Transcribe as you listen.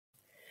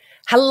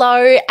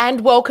Hello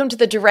and welcome to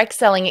the Direct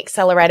Selling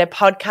Accelerator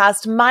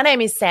podcast. My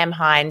name is Sam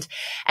Hind,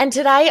 and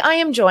today I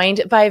am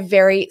joined by a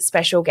very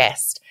special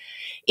guest.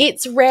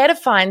 It's rare to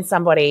find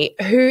somebody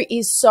who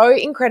is so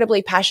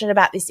incredibly passionate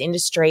about this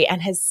industry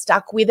and has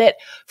stuck with it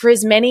for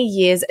as many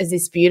years as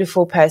this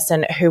beautiful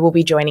person who will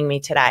be joining me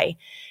today.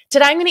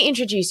 Today, I'm going to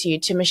introduce you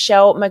to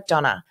Michelle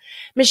McDonough.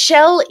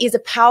 Michelle is a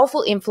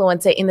powerful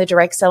influencer in the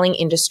direct selling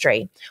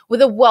industry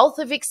with a wealth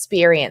of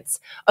experience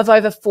of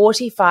over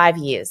 45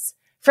 years.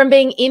 From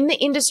being in the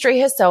industry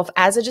herself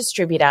as a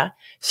distributor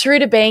through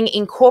to being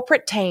in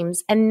corporate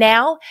teams and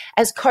now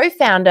as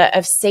co-founder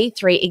of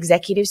C3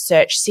 Executive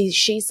Search,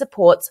 she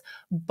supports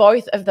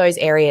both of those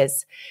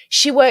areas.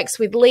 She works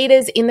with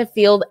leaders in the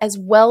field as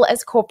well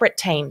as corporate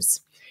teams.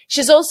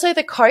 She's also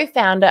the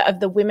co-founder of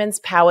the Women's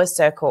Power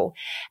Circle.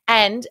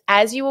 And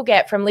as you will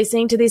get from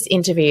listening to this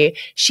interview,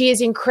 she is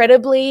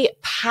incredibly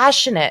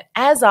passionate,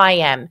 as I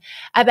am,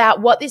 about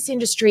what this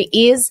industry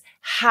is,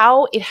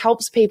 how it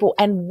helps people,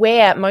 and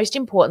where, most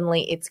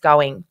importantly, it's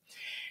going.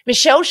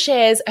 Michelle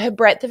shares her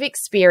breadth of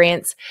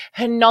experience,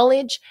 her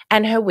knowledge,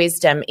 and her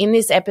wisdom in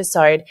this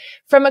episode.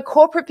 From a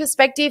corporate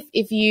perspective,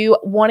 if you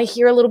want to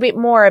hear a little bit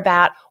more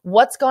about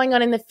what's going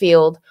on in the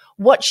field,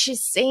 what she's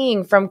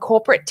seeing from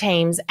corporate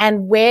teams,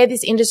 and where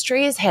this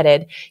industry is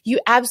headed, you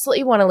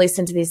absolutely want to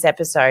listen to this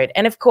episode.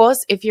 And of course,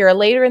 if you're a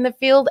leader in the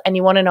field and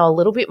you want to know a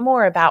little bit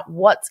more about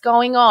what's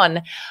going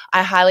on,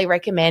 I highly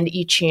recommend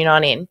you tune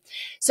on in.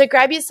 So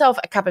grab yourself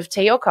a cup of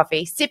tea or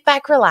coffee, sit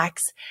back,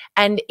 relax,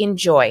 and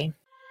enjoy.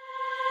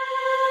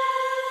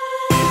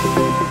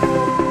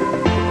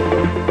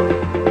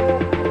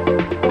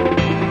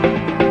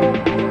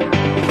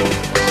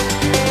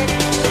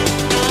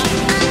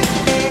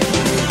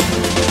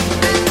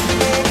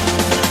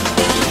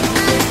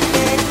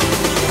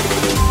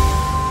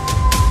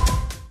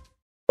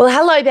 Well,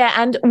 hello there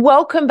and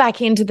welcome back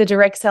into the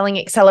Direct Selling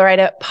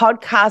Accelerator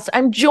podcast.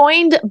 I'm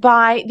joined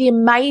by the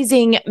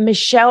amazing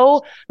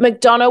Michelle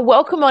McDonough.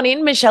 Welcome on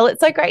in, Michelle.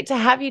 It's so great to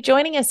have you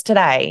joining us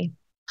today.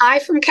 Hi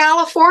from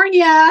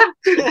California.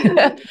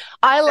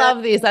 I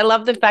love this. I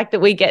love the fact that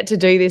we get to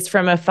do this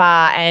from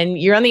afar and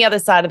you're on the other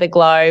side of the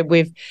globe.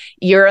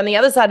 You're on the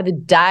other side of the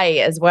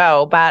day as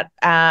well, but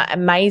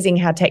amazing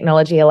how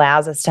technology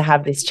allows us to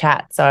have this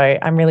chat. So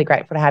I'm really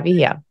grateful to have you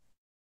here.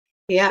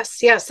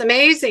 Yes,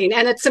 amazing.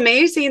 And it's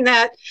amazing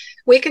that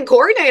we can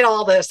coordinate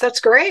all this. That's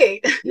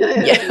great.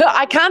 Yeah,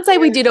 I can't say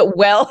we did it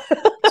well.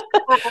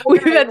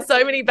 We've had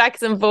so many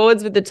backs and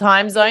forwards with the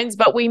time zones,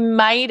 but we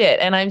made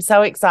it. And I'm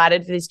so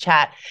excited for this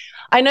chat.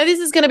 I know this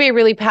is going to be a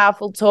really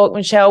powerful talk,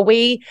 Michelle.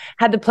 We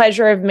had the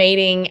pleasure of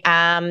meeting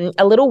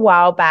a little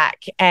while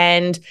back,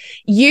 and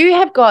you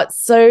have got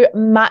so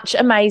much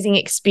amazing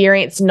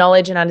experience,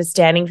 knowledge, and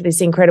understanding for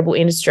this incredible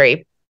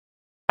industry.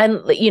 And,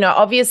 you know,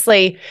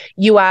 obviously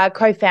you are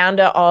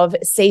co-founder of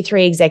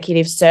C3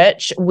 Executive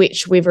Search,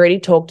 which we've already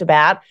talked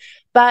about,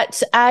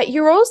 but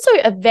you're also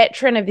a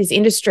veteran of this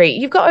industry.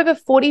 You've got over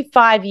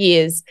 45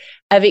 years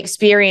of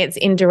experience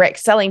in direct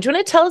selling. Do you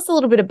want to tell us a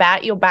little bit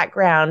about your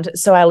background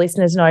so our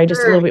listeners know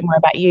just a little bit more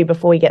about you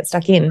before we get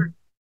stuck in?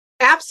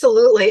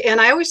 Absolutely. And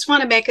I always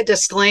want to make a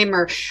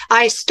disclaimer.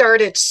 I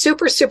started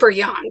super, super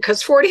young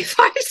because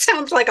 45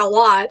 sounds like a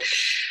lot.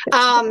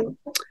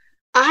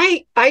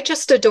 I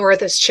just adore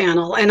this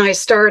channel, and I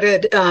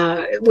started,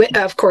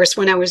 of course,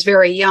 when I was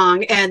very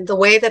young. And the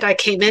way that I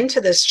came into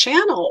this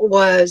channel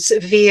was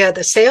via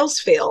the sales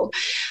field.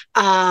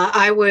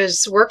 I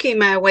was working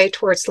my way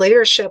towards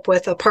leadership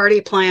with a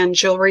Party Plan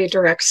jewelry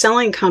direct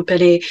selling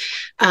company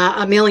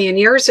a million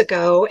years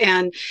ago,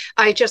 and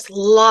I just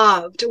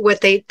loved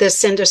what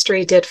this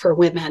industry did for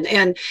women.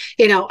 And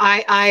you know,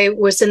 I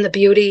was in the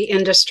beauty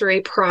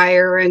industry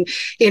prior, and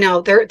you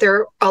know, there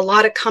are a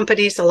lot of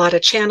companies, a lot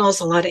of channels,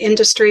 a lot of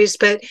industries,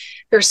 but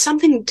there's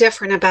something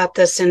different about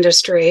this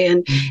industry,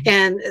 and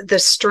the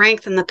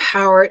strength and the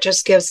power it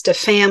just gives to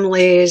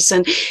families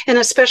and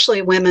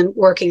especially women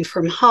working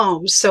from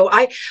home. So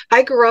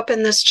I grew up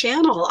in this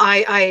channel.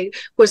 I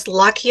was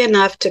lucky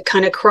enough to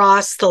kind of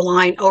cross the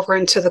line over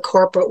into the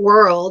corporate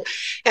world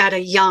at a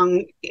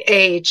young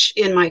age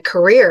in my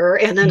career.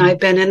 And then I've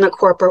been in the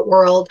corporate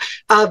world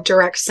of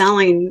direct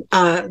selling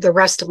the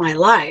rest of my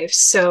life.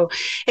 So,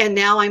 and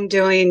now I'm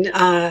doing,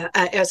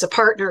 as a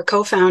partner,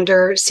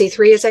 co-founder,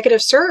 C3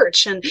 Executive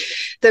Search. And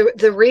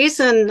the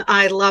reason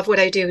I love what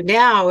I do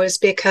now is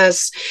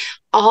because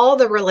all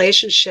the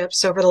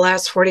relationships over the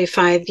last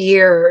 45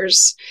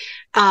 years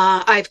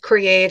I've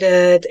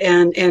created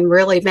and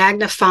really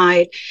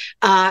magnified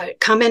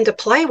come into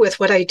play with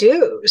what I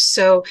do.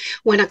 So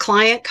when a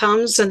client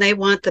comes and they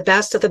want the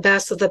best of the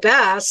best of the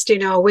best, you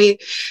know,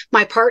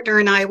 my partner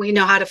and I, we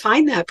know how to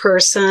find that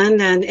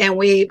person, and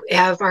we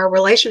have our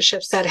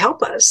relationships that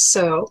help us.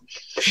 So,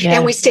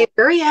 and we stay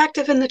very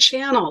active in the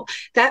channel.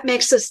 That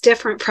makes us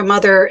different from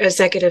other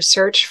executive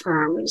search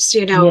firms,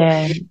 you know,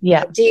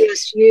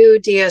 DSU,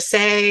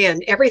 DSA,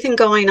 and everything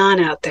going on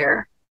out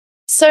there.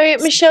 So,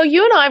 Michelle,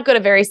 you and I have got a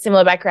very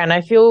similar background.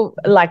 I feel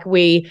like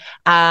we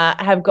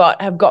have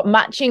got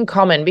much in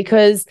common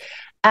because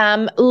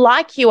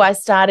Like you, I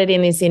started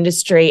in this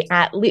industry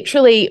at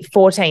literally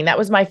 14. That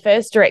was my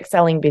first direct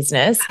selling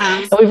business.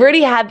 And we've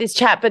already had this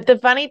chat, but the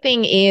funny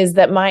thing is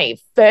that my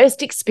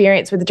first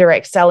experience with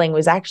direct selling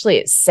was actually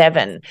at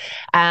 7.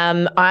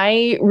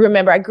 I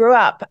remember I grew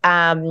up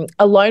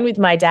alone with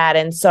my dad.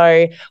 And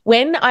so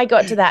when I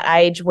got to that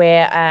age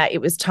where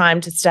it was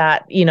time to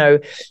start,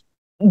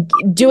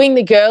 doing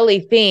the girly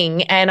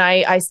thing, and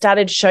I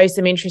started to show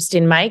some interest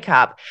in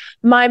makeup,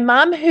 my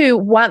mum, who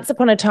once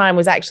upon a time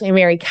was actually a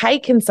Mary Kay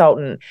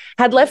consultant,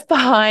 had left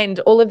behind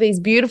all of these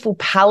beautiful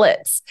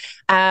palettes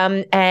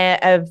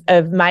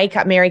of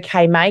makeup, Mary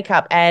Kay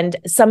makeup, and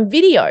some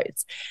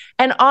videos.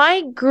 And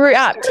I grew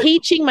up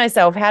teaching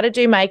myself how to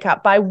do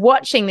makeup by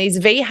watching these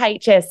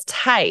VHS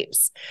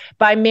tapes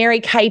by Mary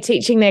Kay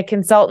teaching their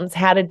consultants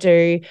how to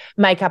do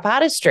makeup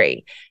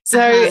artistry.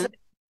 So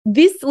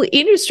this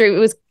industry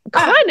was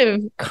kind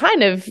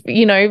of,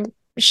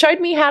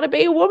 showed me how to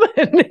be a woman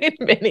in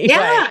many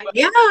ways.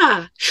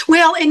 Yeah.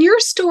 Well, and your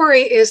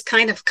story is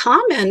kind of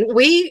common.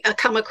 We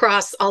come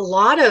across a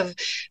lot of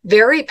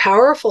very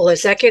powerful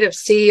executive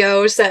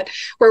CEOs that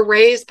were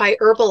raised by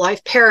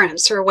Herbalife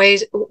parents or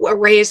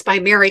raised by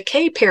Mary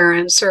Kay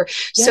parents,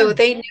 so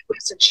they knew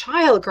as a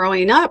child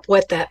growing up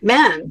what that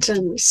meant.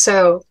 And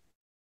so,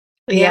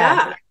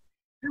 yeah.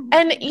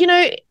 And,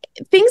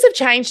 things have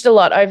changed a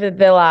lot over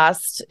the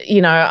last,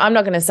 I'm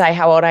not going to say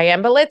how old I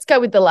am, but let's go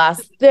with the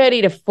last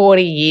 30 to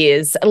 40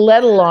 years,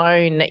 let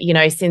alone,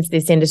 since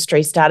this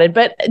industry started.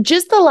 But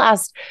just the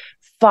last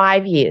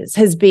 5 years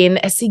has been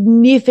a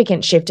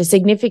significant shift, a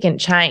significant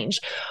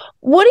change.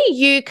 What do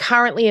you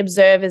currently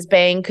observe as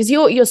being, because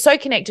you're so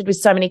connected with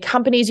so many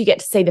companies, you get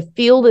to see the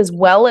field as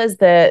well as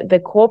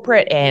the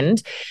corporate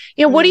end.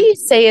 What do you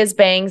see as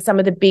being some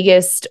of the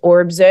biggest, or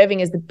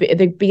observing as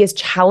the biggest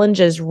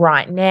challenges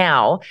right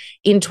now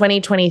in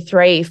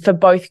 2023 for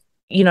both,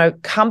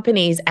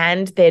 companies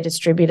and their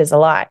distributors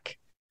alike?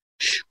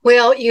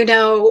 Well,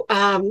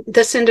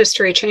 this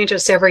industry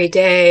changes every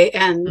day,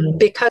 and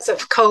because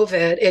of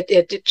COVID,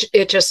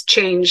 it just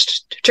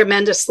changed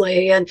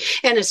tremendously, and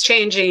it's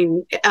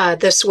changing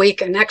this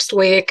week and next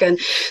week, and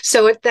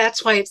so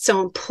that's why it's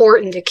so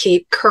important to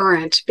keep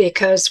current,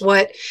 because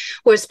what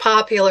was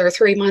popular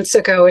 3 months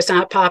ago is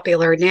not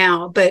popular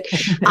now. But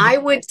I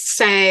would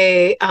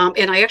say,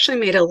 and I actually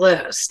made a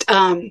list.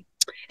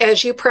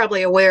 As you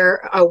probably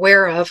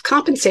aware of,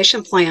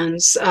 compensation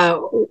plans,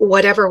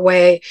 whatever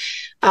way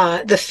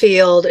the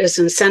field is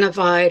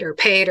incentivized or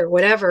paid or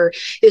whatever,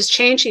 is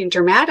changing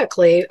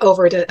dramatically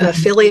over to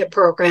affiliate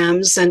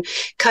programs, and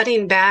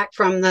cutting back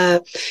from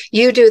the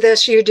you do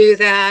this, you do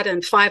that,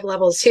 and 5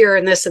 levels here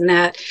and this and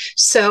that.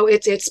 So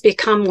it's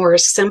become more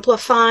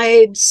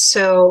simplified,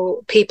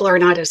 so people are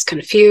not as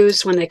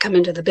confused when they come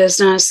into the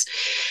business.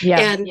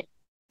 And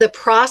the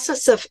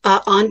process of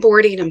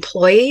onboarding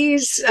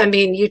employees,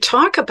 you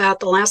talk about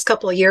the last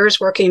couple of years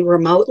working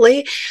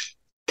remotely.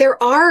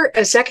 There are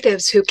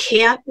executives who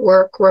can't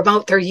work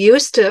remote. They're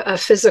used to a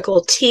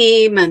physical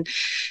team. And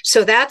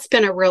so that's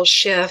been a real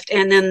shift.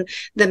 And then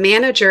the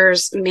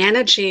managers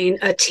managing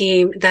a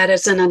team that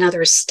is in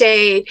another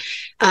state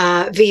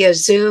via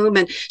Zoom.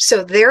 And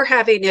so they're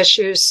having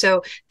issues.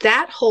 So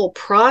that whole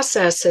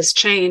process has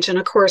changed. And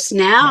of course,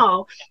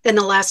 now in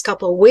the last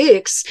couple of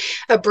weeks,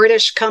 a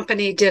British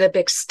company did a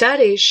big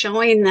study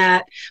showing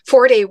that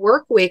 4-day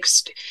work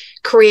weeks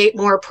create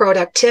more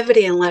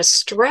productivity and less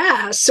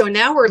stress. So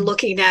now we're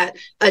looking at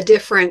a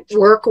different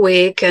work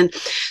week. And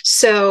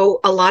so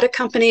a lot of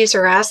companies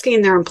are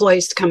asking their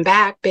employees to come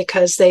back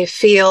because they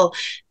feel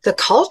the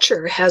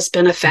culture has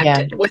been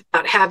affected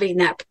without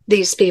having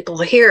these people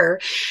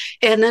here.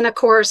 And then, of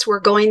course, we're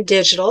going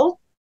digital,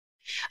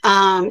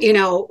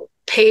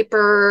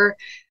 paper,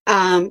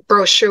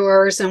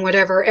 brochures and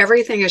whatever,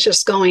 everything is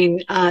just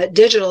going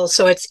digital.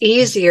 So it's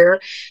easier.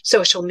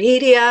 Social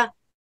media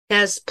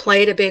has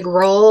played a big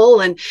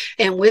role. And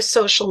with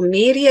social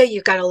media,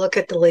 you've got to look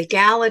at the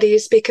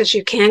legalities because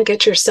you can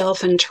get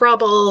yourself in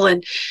trouble.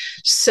 And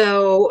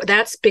so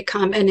that's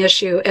become an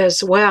issue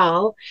as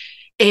well.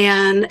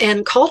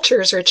 And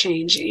cultures are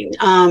changing.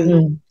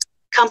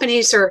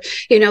 Companies are,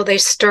 they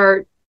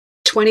start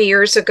 20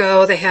 years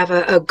ago, they have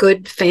a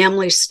good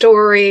family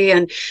story,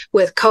 and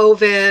with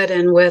COVID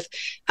and with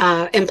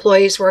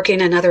employees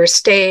working in other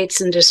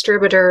states and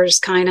distributors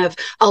kind of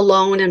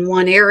alone in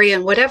one area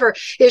and whatever,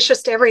 it's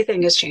just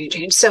everything is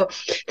changing. So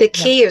the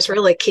key is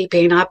really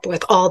keeping up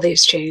with all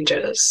these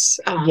changes.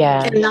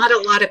 And not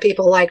a lot of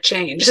people like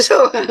change.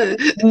 So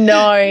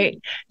No.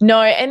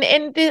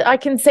 And I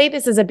can see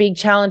this as a big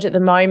challenge at the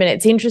moment.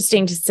 It's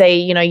interesting to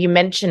see, you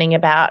mentioning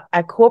about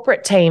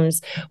corporate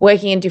teams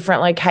working in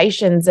different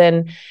locations, and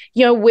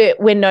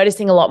we're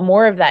noticing a lot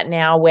more of that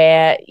now,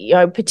 where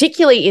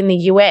particularly in the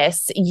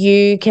US,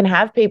 you can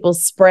have people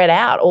spread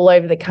out all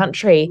over the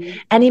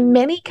country, and in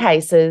many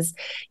cases,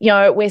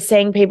 we're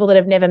seeing people that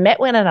have never met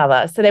one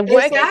another. So they're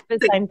working for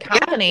the same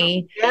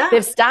company.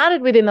 They've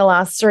started within the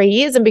last 3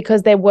 years, and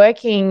because they're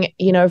working,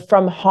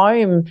 from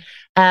home,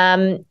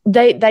 they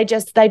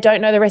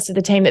don't know the rest of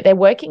the team that they're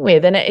working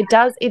with, and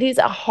it is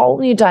a whole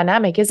new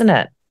dynamic, isn't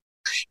it?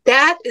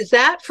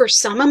 That for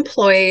some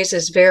employees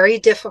is very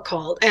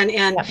difficult,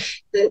 and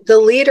the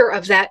leader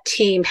of that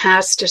team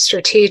has to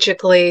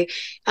strategically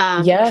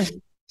Yeah.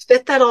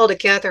 fit that all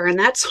together, and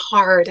that's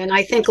hard. And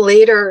I think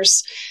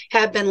leaders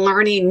have been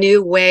learning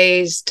new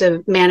ways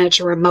to manage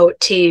remote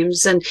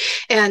teams, and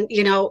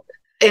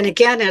and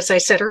again, as I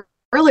said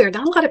earlier,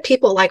 not a lot of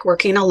people like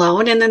working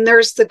alone, and then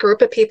there's the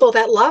group of people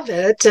that love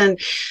it, and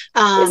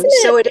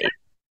so it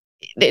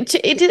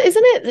isn't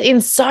it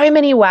in so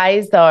many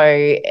ways,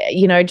 though,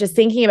 just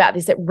thinking about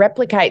this, it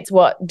replicates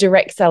what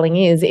direct selling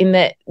is, in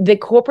that the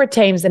corporate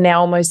teams are now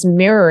almost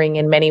mirroring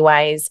in many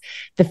ways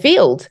the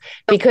field,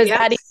 because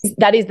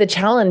that is the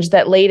challenge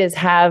that leaders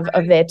have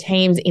of their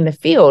teams in the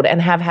field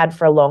and have had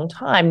for a long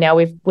time. Now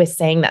we're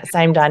seeing that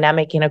same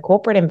dynamic in a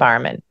corporate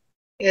environment.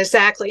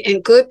 Exactly.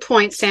 And good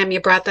point, Sam, you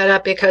brought that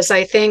up, because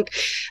I think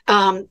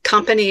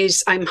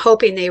companies, I'm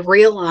hoping they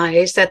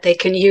realize that they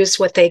can use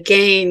what they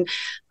gain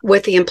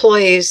with the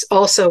employees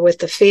also with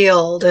the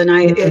field. And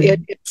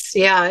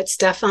it's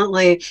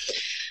definitely,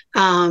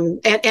 when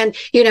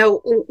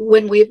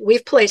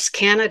we've placed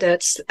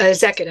candidates,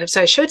 executives,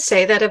 I should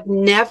say, that have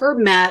never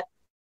met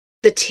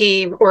the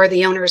team or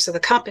the owners of the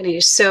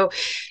companies. So,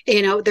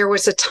 there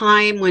was a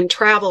time when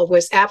travel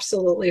was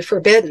absolutely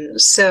forbidden.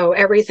 So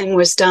everything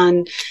was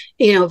done,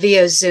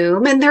 via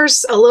Zoom. And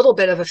there's a little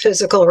bit of a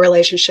physical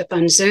relationship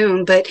on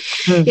Zoom. But,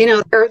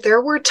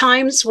 there were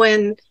times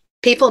when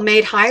people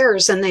made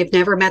hires and they've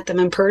never met them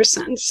in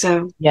person.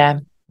 So, yeah.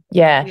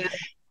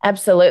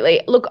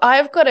 Absolutely. Look,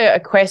 I've got a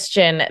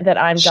question that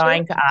I'm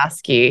dying to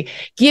ask you.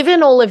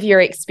 Given all of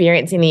your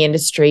experience in the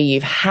industry,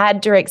 you've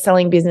had direct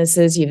selling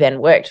businesses, you've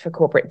then worked for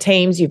corporate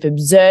teams, you've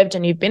observed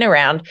and you've been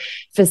around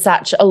for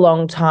such a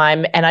long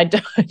time. And I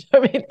don't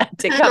mean that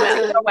to come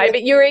out that way,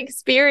 but your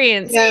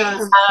experience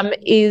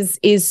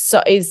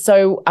is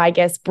so, I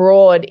guess,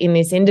 broad in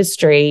this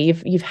industry.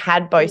 You've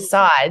had both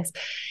sides.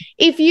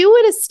 If you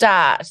were to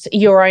start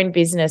your own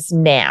business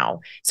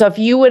now, so if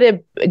you were to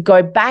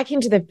go back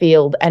into the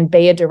field and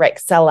be a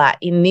direct seller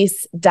in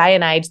this day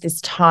and age, this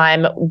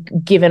time,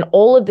 given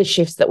all of the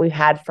shifts that we've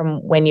had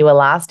from when you were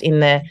last in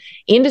the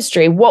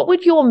industry, what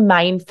would your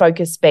main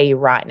focus be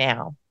right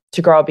now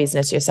to grow a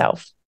business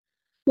yourself?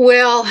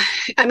 Well,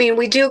 I mean,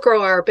 we do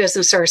grow our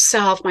business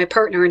ourselves, my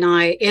partner and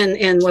I,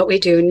 in what we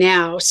do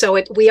now. So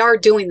we are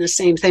doing the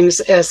same things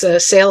as a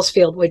sales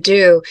field would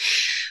do,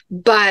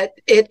 but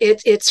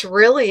it's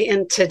really,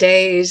 in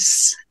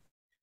today's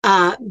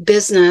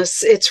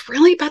business, it's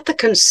really about the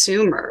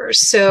consumer.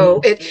 So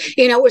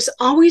it was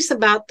always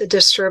about the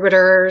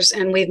distributors,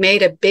 and we've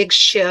made a big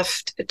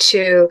shift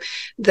to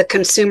the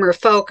consumer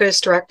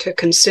focus, direct to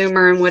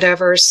consumer and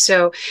whatever.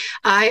 So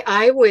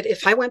I would,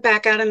 if I went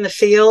back out in the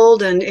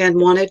field and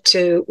wanted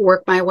to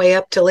work my way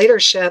up to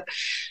leadership,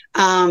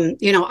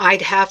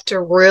 I'd have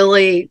to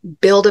really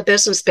build a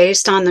business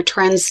based on the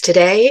trends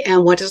today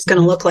and what it's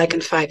going to look like in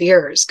 5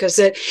 years, because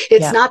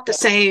it's not the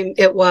same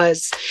it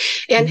was.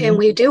 And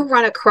we do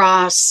run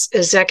across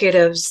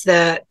executives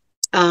that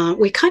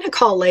we kind of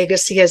call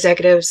legacy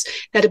executives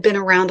that have been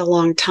around a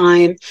long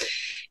time.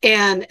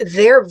 And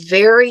they're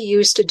very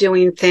used to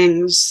doing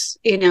things,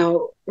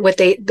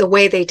 the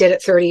way they did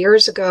it 30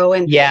 years ago.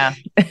 And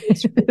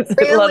it's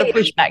really, a lot of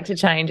pushback to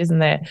change, isn't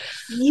there?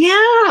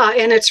 Yeah.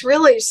 And it's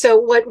really,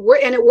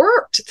 and it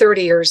worked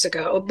 30 years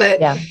ago, but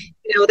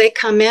they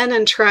come in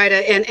and try to,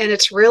 and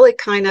it's really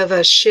kind of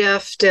a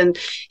shift, and,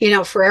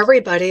 for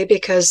everybody,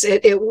 because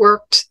it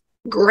worked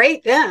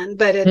great then,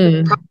 but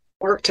it probably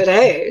work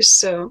today.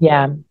 So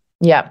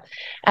yeah,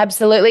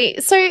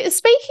 absolutely. So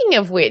speaking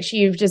of which,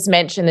 you've just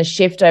mentioned the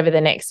shift over the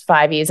next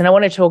 5 years, and I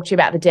want to talk to you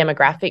about the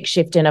demographic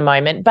shift in a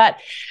moment, but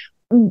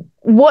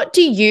what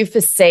do you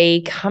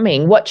foresee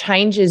coming? What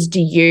changes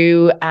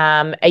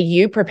are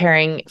you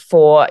preparing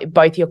for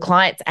both your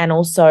clients and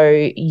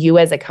also you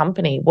as a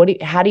company?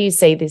 How do you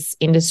see this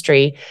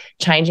industry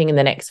changing in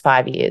the next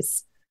 5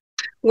 years?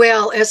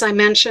 Well, as I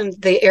mentioned,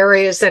 the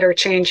areas that are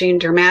changing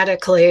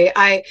dramatically,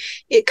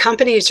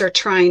 companies are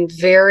trying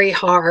very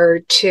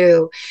hard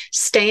to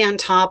stay on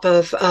top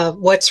of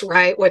what's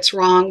right, what's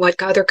wrong,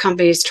 what other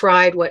companies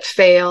tried, what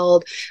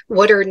failed,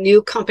 what are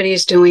new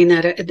companies doing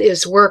that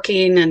is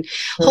working, and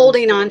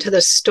holding on to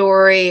the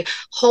story,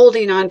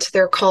 holding on to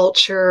their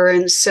culture.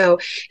 And so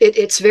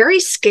it's very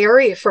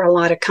scary for a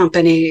lot of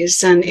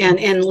companies,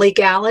 and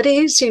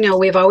legalities.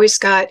 We've always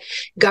got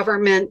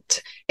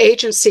government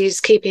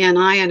agencies keeping an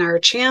eye on our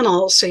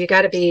channel, so you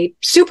got to be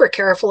super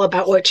careful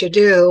about what you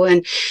do.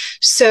 And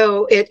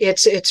so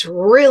it's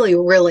really,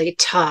 really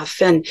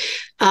tough, and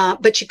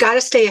but you got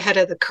to stay ahead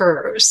of the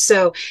curve.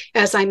 So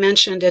as I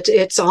mentioned,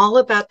 it's all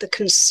about the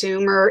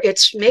consumer.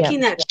 It's making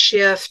that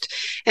shift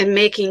and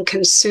making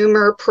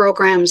consumer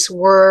programs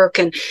work,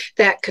 and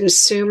that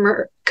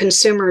consumer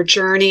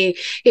journey,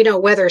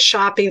 whether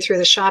shopping through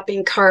the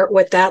shopping cart,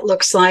 what that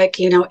looks like,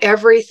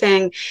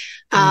 everything.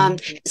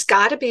 It's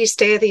got to be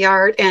state of the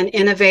art and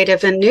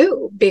innovative and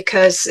new,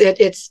 because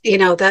it's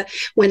that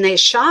when they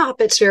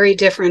shop, it's very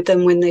different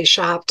than when they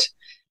shopped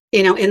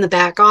in the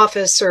back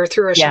office or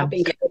through a Yeah.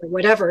 shopping cart or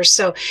whatever.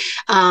 So,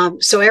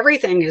 so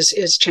everything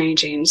is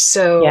changing.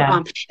 So,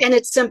 Yeah. and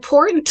it's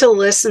important to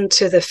listen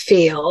to the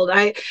field.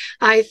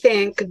 I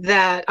think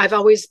that I've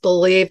always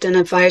believed in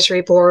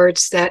advisory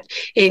boards that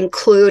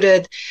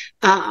included,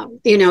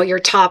 your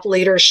top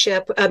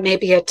leadership,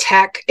 maybe a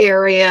tech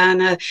area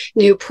and a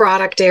new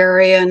product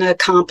area and a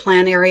comp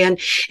plan area,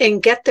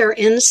 and get their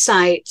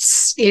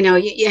insights,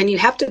 and you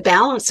have to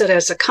balance it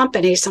as a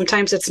company.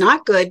 Sometimes it's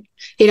not good,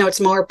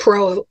 it's more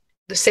pro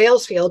the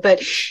sales field,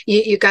 but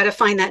you got to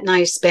find that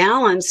nice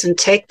balance and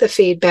take the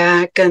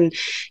feedback and,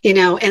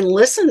 and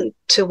listen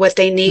to what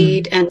they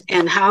need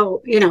and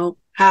how,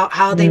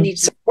 how they need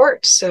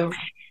support. So.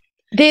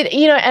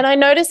 And I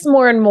notice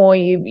more and more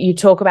you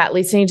talk about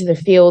listening to the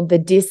field, the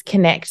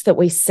disconnect that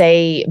we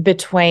see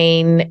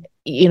between,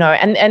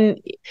 and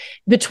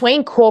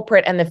between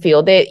corporate and the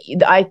field.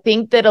 I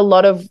think that a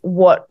lot of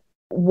what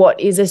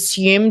is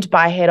assumed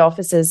by head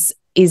offices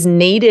is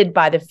needed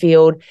by the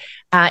field,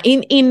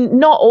 in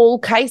not all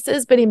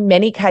cases, but in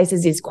many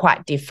cases is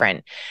quite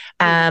different.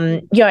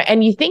 And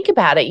you think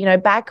about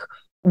it, back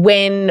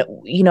when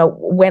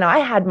I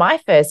had my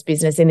first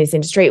business in this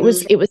industry, it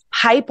was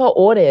paper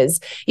orders.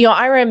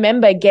 I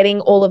remember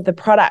getting all of the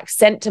products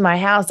sent to my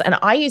house, and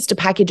I used to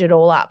package it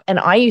all up and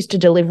I used to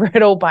deliver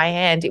it all by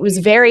hand. It was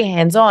very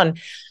hands-on.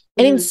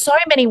 And in so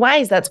many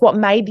ways, that's what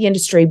made the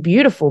industry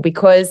beautiful,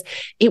 because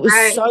it was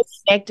so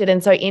connected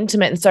and so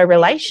intimate and so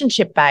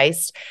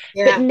relationship-based.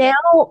 Yeah. But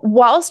now,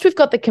 whilst we've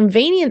got the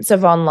convenience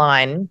of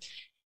online,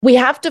 we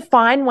have to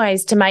find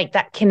ways to make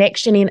that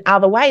connection in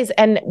other ways.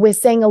 And we're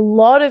seeing a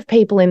lot of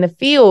people in the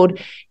field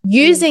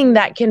using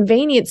that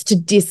convenience to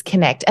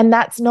disconnect. And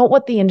that's not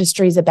what the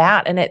industry is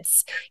about. And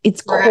it's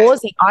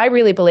causing, I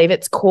really believe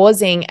it's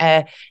causing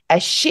a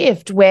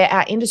shift where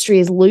our industry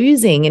is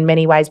losing in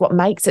many ways what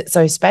makes it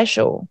so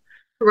special.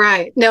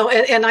 Right. No,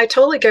 and I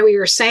totally get what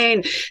you're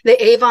saying.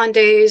 The Avon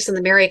days and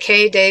the Mary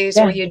Kay days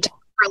where you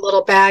a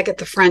little bag at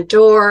the front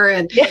door,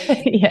 and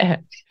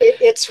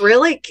it's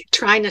really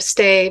trying to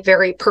stay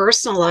very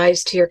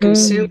personalized to your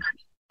consumer.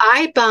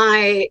 I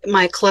buy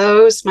my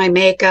clothes, my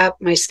makeup,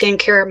 my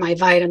skincare, my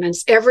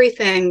vitamins,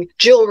 everything,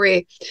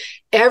 jewelry,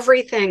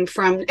 everything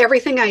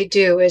I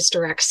do is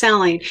direct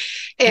selling.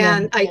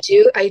 And I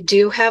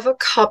do have a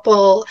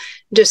couple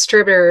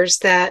distributors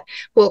that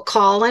will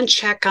call and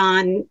check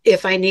on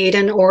if I need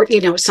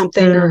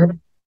something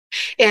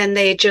and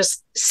they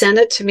just send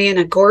it to me in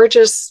a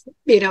gorgeous,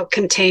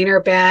 container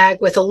bag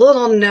with a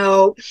little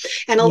note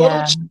and a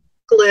little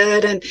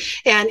chocolate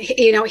and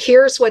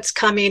here's what's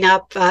coming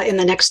up in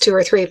the next 2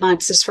 or 3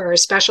 months as far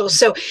as specials.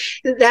 So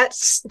that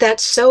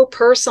so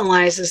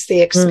personalizes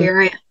the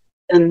experience.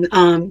 And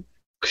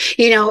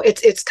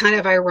it's kind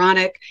of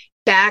ironic.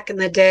 Back in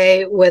the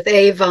day with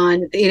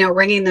Avon,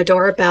 ringing the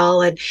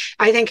doorbell. And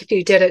I think if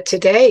you did it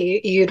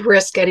today, you'd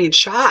risk getting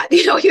shot.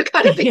 You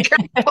got to be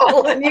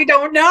careful and you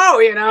don't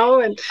know,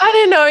 And I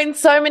don't know. In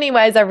so many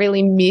ways, I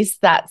really miss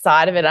that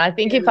side of it. And I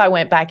think if I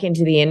went back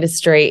into the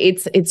industry,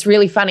 it's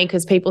really funny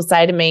because people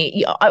say to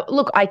me,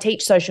 look, I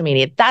teach social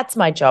media. That's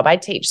my job. I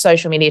teach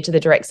social media to the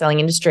direct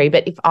selling industry.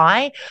 But if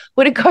I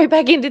were to go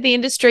back into the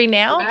industry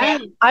now,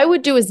 I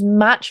would do as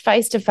much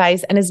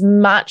face-to-face and as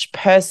much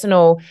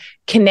personal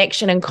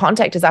connection and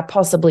contact as I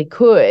possibly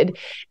could.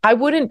 I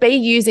wouldn't be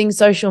using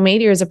social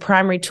media as a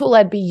primary tool.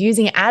 I'd be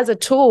using it as a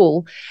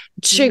tool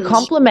to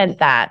complement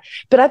that.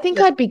 But I think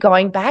I'd be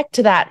going back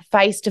to that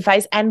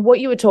face-to-face, and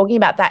what you were talking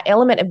about, that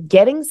element of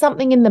getting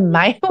something in the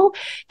mail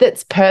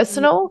that's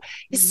personal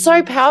is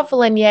so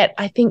powerful, and yet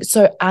I think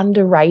so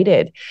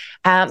underrated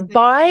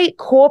by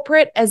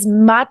corporate as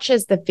much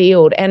as the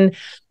field. And,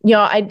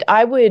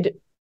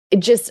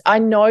 I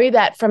know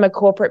that from a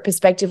corporate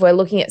perspective, we're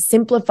looking at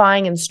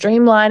simplifying and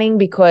streamlining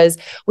because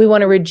we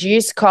want to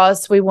reduce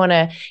costs. We want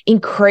to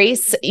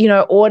increase,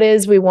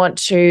 orders. We want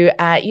to,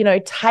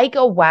 take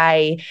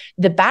away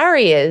the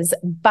barriers.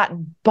 But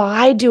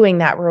by doing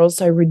that, we're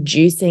also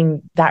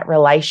reducing that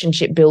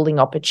relationship building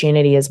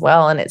opportunity as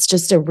well. And it's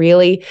just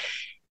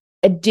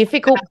a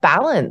difficult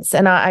balance.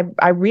 And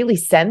I really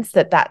sense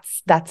that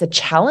that's a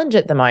challenge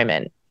at the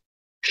moment.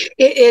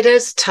 It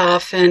is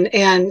tough. And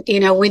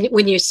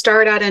when you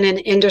start out in an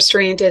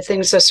industry and did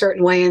things a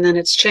certain way and then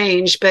it's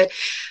changed. But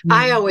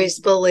I always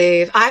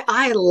believe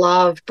I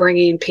love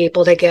bringing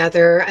people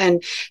together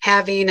and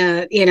having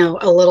a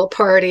little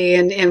party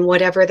and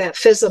whatever, that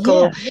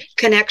physical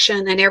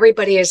connection. And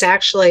everybody is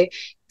actually,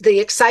 the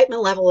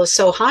excitement level is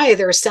so high,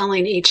 they're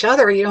selling each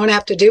other. You don't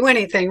have to do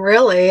anything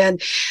really.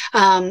 And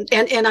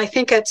I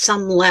think at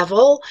some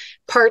level,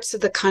 parts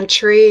of the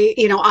country,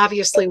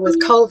 obviously with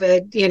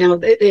COVID,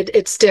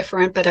 it's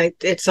different, but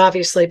it's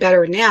obviously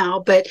better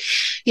now. But,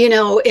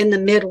 in the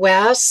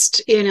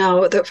Midwest,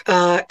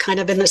 the kind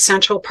of in the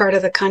central part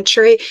of the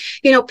country,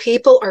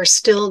 people are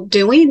still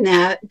doing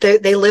that.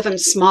 They live in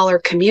smaller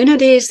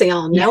communities. They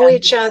all know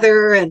each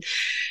other. And,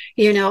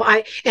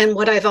 And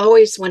what I've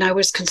always, when I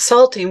was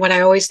consulting, what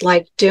I always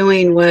liked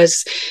doing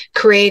was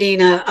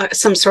creating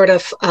some sort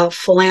of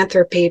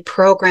philanthropy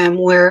program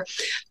where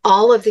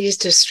all of these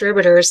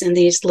distributors in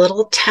these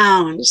little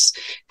towns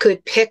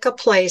could pick a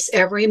place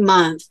every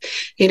month,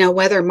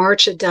 whether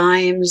March of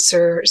Dimes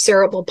or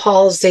cerebral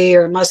palsy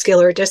or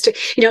muscular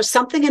dystrophy,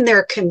 something in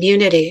their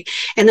community.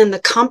 And then the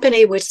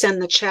company would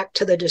send the check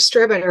to the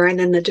distributor, and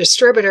then the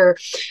distributor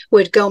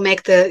would go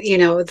make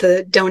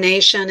the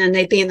donation, and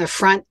they'd be in the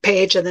front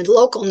page of the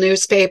local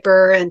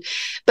newspaper.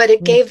 But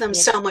it gave them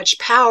so much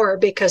power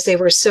because they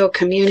were so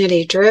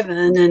community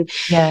driven.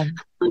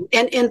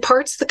 And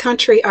parts of the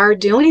country are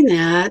doing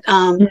that.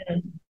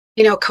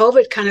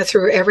 COVID kind of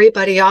threw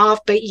everybody off,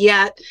 but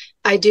yet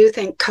I do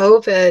think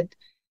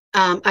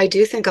I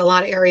do think a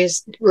lot of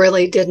areas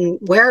really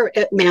didn't wear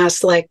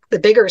masks like the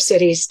bigger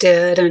cities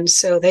did. And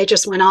so they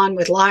just went on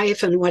with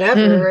life and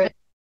whatever.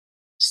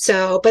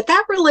 So, but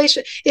that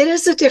it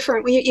is a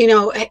different,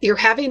 you're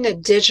having a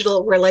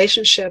digital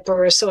relationship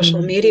or a social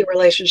media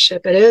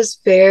relationship. It is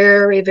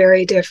very,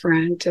 very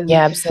different. And,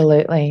 yeah,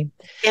 absolutely.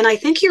 And I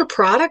think your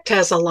product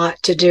has a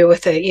lot to do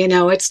with it.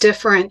 It's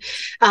different.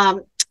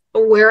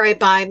 Where I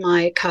buy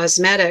my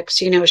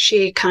cosmetics,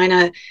 she kind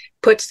of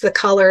puts the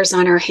colors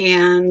on her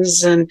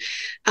hands, and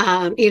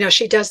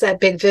she does that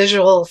big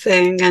visual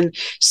thing, and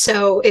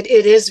so it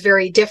is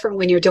very different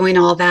when you're doing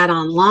all that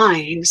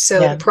online.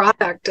 So the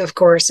product, of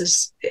course,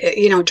 is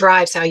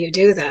drives how you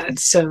do that.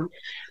 So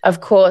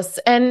of course.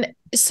 And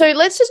so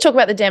let's just talk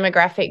about the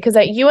demographic, because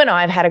you and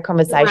I have had a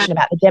conversation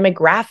about the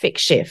demographic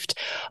shift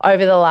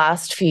over the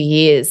last few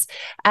years.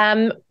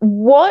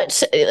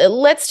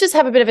 Let's just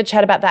have a bit of a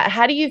chat about that.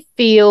 How do you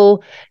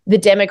feel the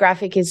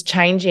demographic is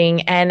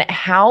changing, and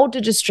how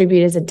do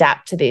distributors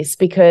adapt to this?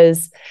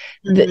 Because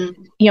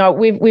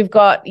we've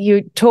got,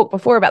 you talked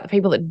before about the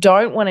people that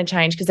don't want to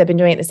change because they've been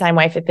doing it the same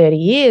way for 30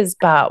 years,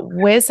 but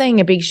we're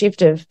seeing a big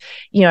shift of,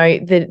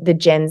 the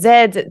Gen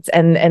Zs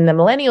and the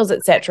millennials,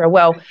 et cetera.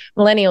 Well,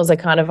 millennials are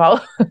kind of old.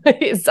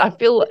 I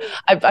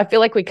feel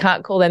like we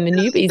can't call them the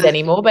newbies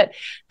anymore, but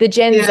the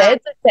Gen Zs,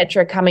 et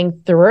cetera,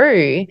 coming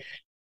through.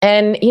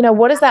 And,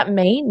 what does that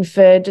mean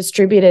for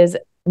distributors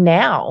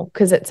now?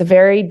 Because it's a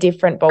very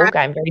different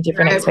ballgame, very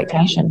different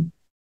expectation.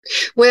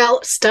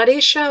 Well,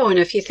 studies show, and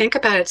if you think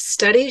about it,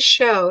 studies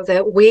show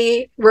that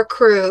we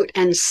recruit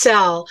and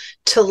sell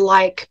to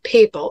like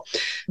people.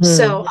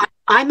 So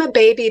I'm a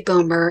baby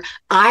boomer.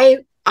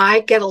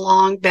 I get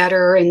along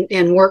better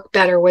and work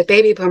better with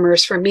baby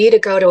boomers. For me to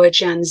go to a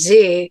Gen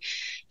Z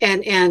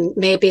and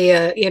maybe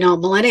a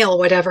millennial,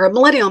 whatever, a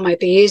millennial might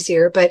be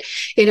easier, but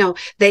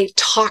they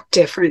talk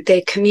different,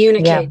 they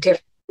communicate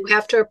different. You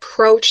have to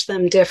approach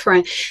them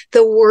different.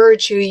 The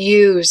words you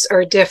use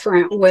are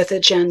different with a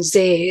Gen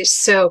Z.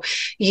 So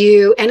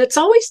and it's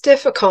always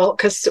difficult,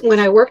 because when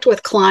I worked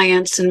with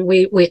clients and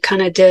we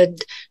kind of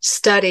did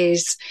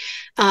studies,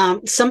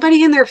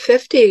 somebody in their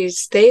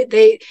 50s,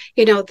 they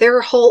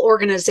their whole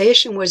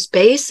organization was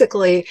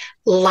basically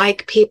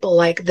like people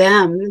like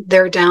them,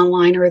 their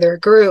downline or their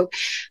group.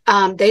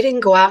 They didn't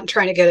go out and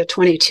try to get a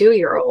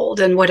 22-year-old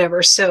and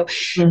whatever. So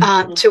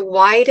to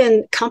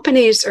widen,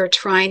 companies are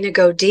trying to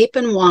go deep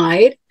and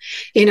wide.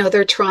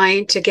 They're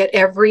trying to get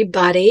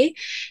everybody,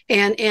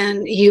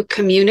 and you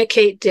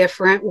communicate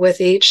different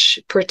with each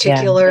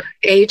particular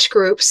age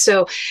group.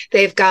 So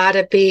they've got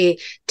to be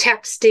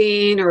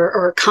texting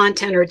or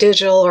content or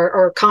digital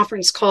or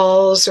conference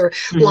calls or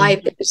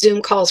live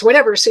Zoom calls,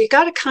 whatever. So you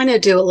got to kind of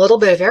do a little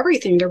bit of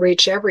everything to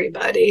reach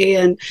everybody.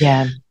 And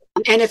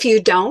if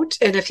you don't,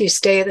 and if you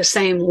stay the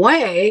same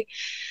way,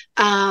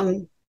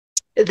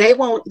 they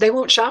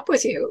won't shop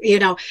with you.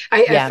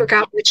 I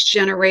forgot which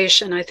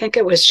generation. I think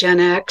it was Gen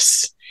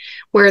X,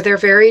 where they're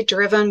very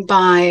driven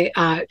by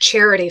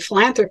charity,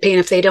 philanthropy. And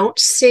if they don't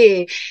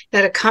see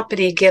that a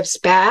company gives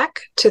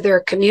back to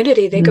their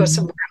community, they go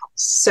somewhere else.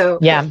 So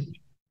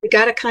you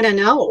got to kind of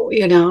know,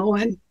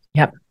 and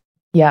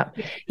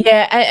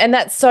and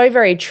that's so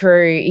very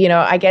true.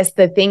 I guess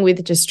the thing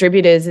with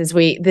distributors is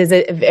there's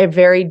a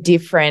very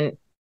different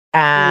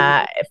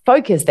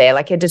focus there.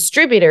 Like, a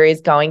distributor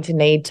is going to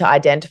need to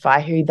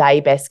identify who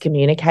they best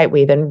communicate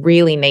with and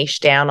really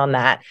niche down on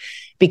that.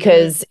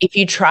 Because if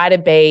you try to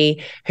be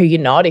who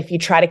you're not, if you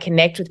try to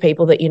connect with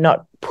people that you're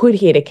not put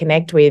here to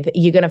connect with,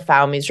 you're going to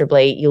fail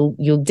miserably.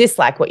 You'll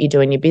dislike what you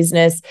do in your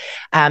business,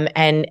 and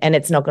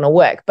it's not going to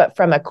work. But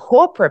from a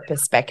corporate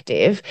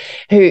perspective,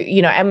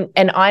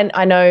 and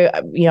I know,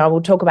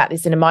 we'll talk about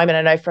this in a moment.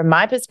 I know from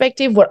my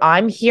perspective, what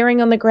I'm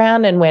hearing on the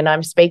ground, and when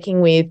I'm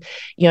speaking with,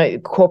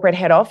 corporate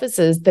head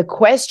offices, the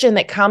question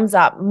that comes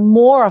up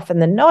more often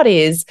than not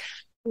is,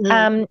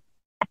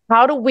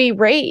 how do we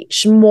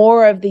reach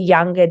more of the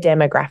younger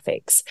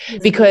demographics?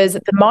 Because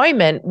at the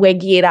moment, we're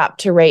geared up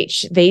to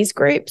reach these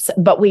groups,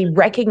 but we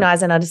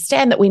recognize and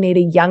understand that we need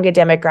a younger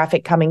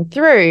demographic coming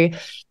through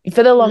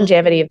for the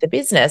longevity of the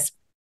business.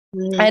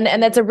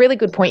 And that's a really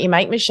good point you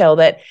make, Michelle,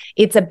 that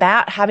it's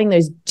about having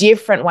those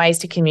different ways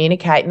to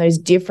communicate and those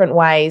different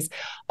ways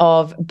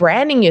of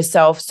branding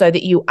yourself so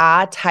that you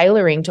are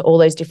tailoring to all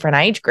those different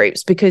age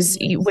groups, because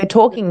we're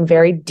talking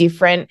very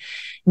different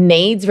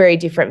needs, very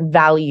different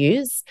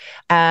values.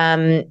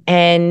 Yeah,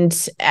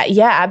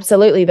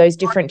 absolutely. Those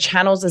different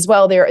channels as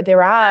well.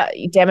 There are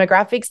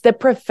demographics that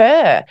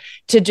prefer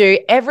to do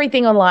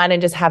everything online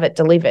and just have it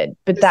delivered,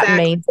 but that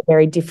means a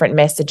very different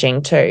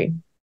messaging too.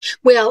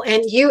 Well,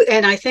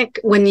 and I think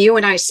when you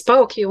and I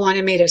spoke, you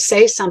wanted me to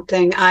say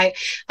something.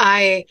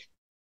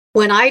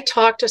 When I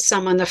talk to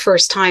someone the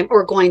first time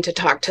or going to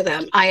talk to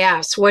them, I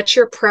ask, what's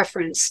your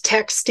preference?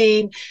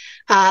 Texting,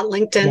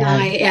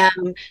 LinkedIn,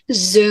 IM,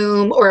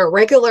 Zoom, or a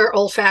regular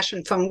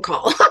old-fashioned phone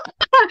call?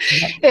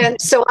 And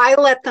so I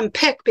let them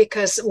pick,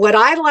 because what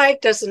I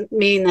like doesn't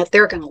mean that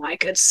they're going to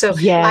like it. So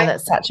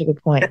that's such a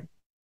good point.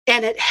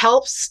 And it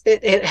helps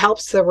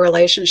the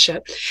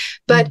relationship.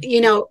 But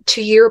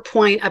to your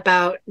point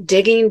about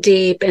digging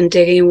deep and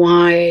digging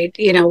wide,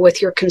 with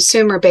your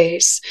consumer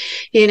base,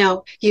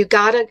 you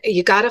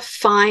gotta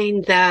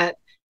find that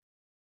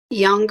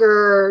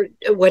younger,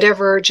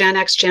 whatever, Gen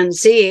X, Gen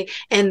Z,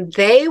 and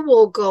they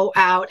will go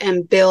out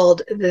and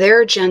build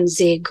their Gen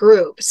Z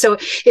group. So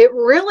it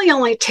really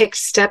only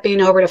takes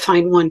stepping over to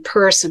find one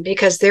person,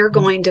 because they're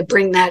going to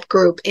bring that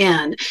group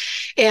in.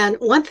 And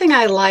one thing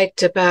I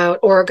liked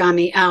about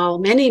Origami Owl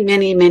many,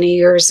 many, many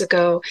years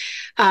ago,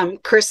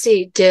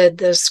 Chrissy did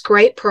this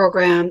great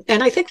program,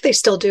 and I think they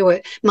still do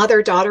it,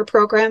 mother-daughter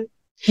program.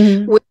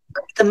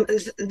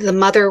 The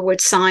mother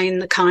would sign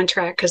the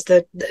contract, because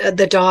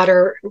the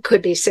daughter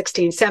could be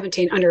 16,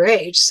 17,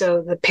 underage.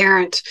 So the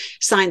parent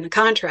signed the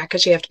contract,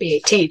 because you have to be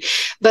 18.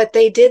 But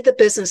they did the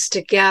business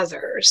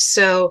together.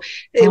 So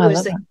it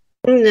was the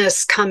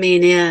business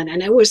coming in,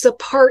 and it was the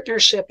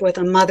partnership with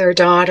a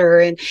mother-daughter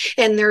and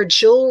their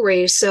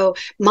jewelry. So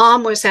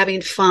mom was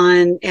having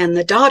fun and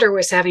the daughter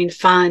was having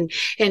fun,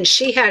 and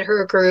she had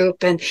her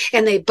group, and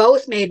they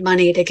both made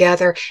money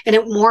together. And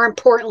more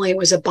importantly, it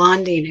was a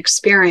bonding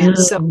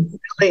experience. So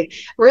really,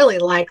 really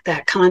like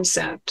that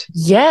concept.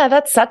 Yeah,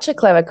 that's such a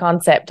clever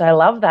concept. I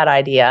love that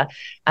idea.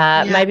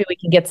 Maybe we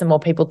can get some more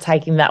people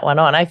taking that one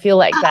on. I feel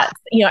like that's,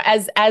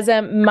 as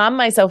a mum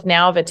myself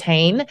now of a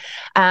teen,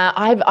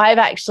 I've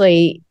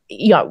actually,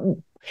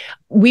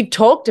 we've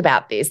talked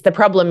about this. The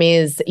problem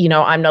is,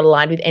 I'm not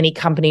aligned with any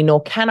company,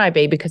 nor can I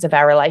be, because of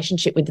our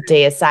relationship with the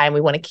DSA, and we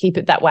want to keep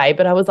it that way.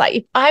 But I was like,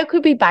 if I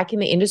could be back in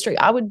the industry,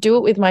 I would do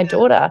it with my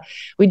daughter.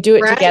 We'd do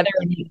it together,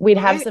 and we'd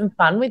have some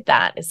fun with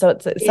that. So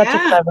it's such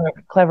a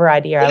clever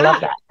idea. I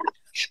love that.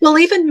 Well,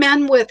 even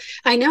men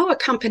I know a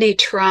company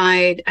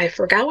tried, I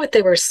forgot what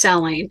they were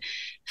selling,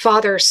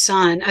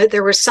 father-son.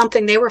 There was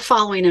something they were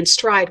following in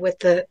stride with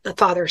the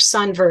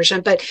father-son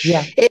version, but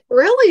it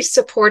really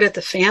supported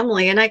the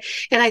family. And I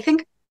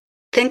think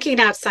thinking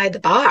outside the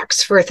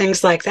box for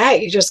things like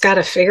that, you just got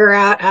to figure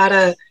out how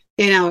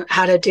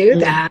to do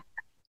that.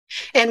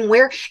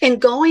 And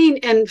going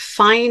and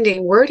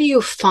finding, where do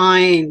you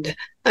find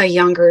a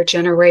younger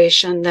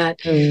generation that,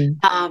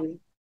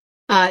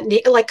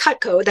 like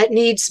Cutco, that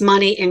needs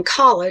money in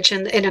college.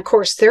 And of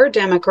course, their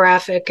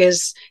demographic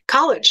is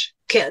college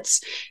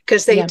kids,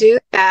 because they do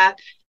that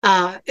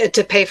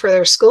to pay for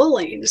their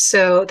schooling.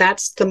 So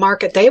that's the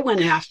market they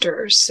went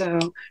after.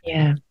 So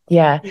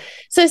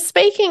So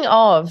speaking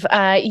of,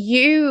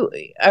 you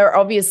are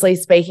obviously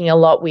speaking a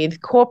lot with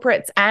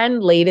corporates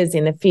and leaders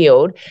in the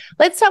field.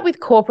 Let's start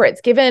with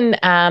corporates. Given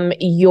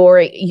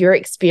your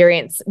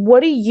experience,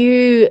 what are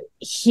you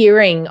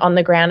hearing on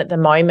the ground at the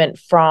moment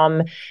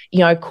from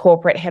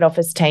corporate head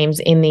office teams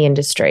in the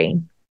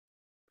industry?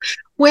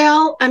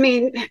 Well, I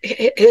mean,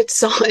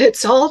 it's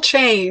all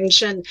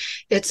change, and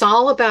it's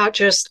all about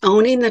just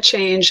owning the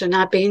change and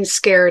not being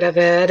scared of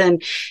it,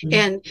 and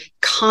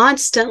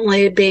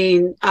constantly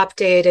being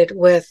updated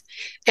with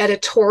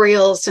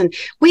editorials. And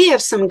we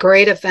have some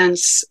great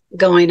events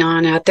going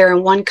on out there,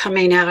 and one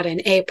coming out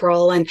in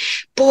April. And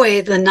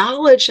boy, the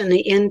knowledge and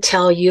the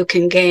intel you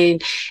can gain.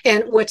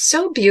 And what's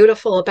so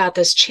beautiful about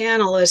this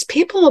channel is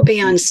people will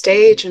be on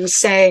stage and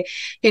say,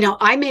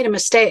 I made a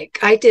mistake.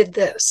 I did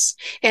this.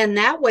 And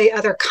that way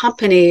other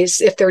companies,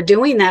 if they're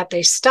doing that,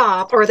 they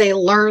stop or they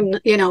learn,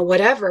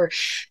 whatever.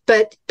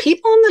 But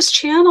people on this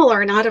channel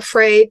are not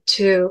afraid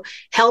to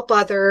help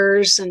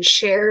others and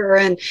share.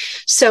 And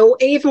so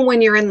even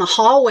when you're in the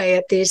hallway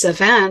at these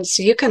events,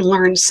 you can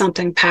learn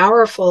something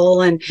powerful.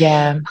 And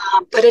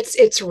but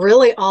it's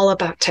really all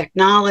about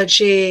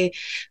technology.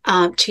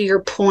 To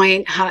your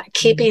point,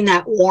 keeping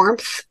that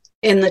warmth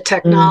in the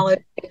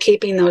technology,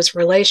 keeping those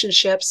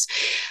relationships.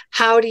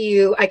 How do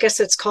you, I guess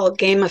it's called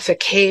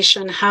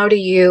gamification. How do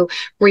you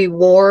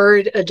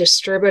reward a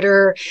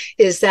distributor?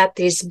 Is that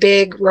these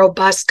big,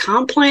 robust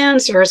comp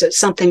plans, or is it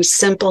something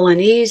simple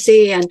and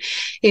easy? And,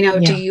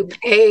 do you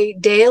pay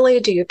daily?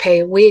 Do you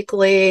pay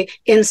weekly?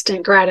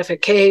 Instant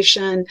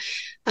gratification?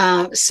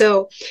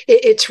 So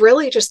it's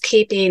really just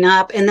keeping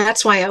up. And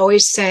that's why I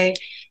always say,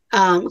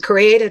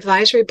 create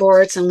advisory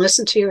boards and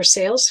listen to your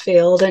sales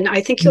field. And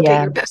I think you'll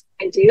get your best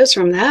ideas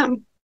from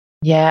them.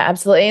 Yeah,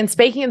 absolutely. And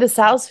speaking of the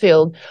sales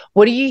field,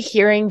 what are you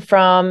hearing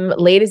from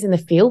leaders in the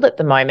field at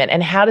the moment?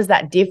 And how does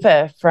that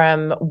differ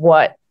from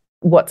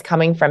what's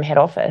coming from head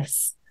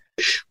office?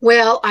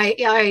 Well,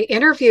 I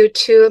interviewed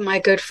two of my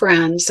good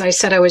friends. I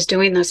said I was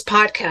doing this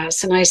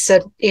podcast, and I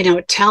said,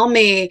 tell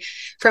me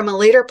from a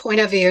leader point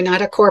of view,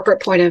 not a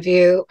corporate point of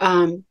view,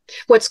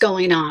 what's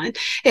going on.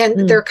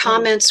 And their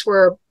comments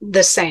were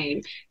the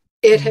same.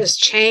 It has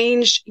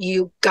changed.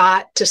 You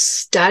got to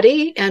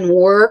study and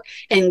work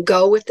and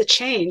go with the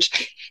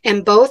change.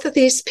 And both of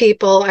these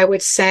people, I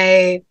would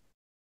say,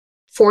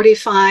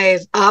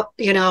 45 up,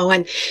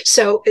 and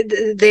so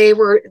they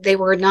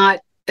were not,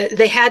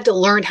 they had to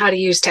learn how to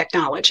use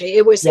technology.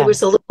 It was a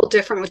little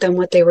different than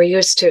what they were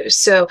used to.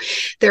 So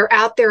they're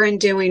out there and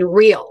doing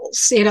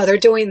reels, they're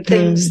doing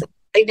things that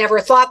they never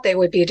thought they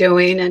would be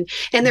doing, and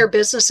their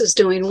business is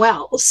doing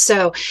well.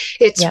 So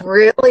it's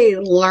really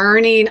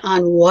learning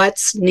on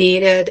what's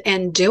needed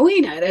and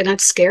doing it. And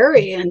it's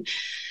scary. And,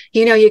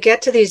 you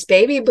get to these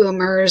baby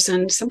boomers,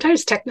 and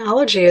sometimes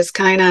technology is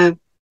kind of,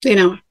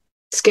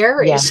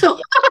 scary. Yeah. So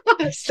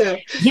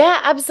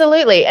yeah,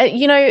 absolutely.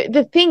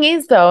 The thing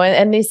is, though,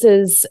 and this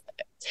is,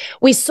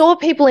 we saw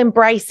people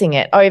embracing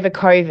it over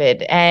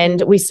COVID,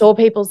 and we saw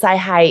people say,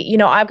 hey,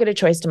 I've got a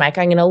choice to make.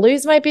 I'm going to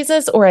lose my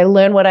business, or I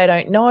learn what I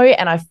don't know,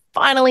 and I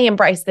finally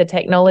embrace the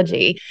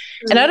technology.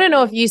 And I don't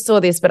know if you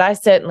saw this, but I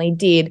certainly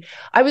did.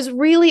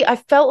 I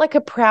felt like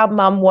a proud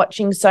mum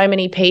watching so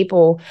many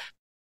people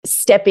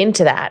step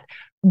into that.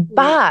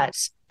 But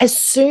as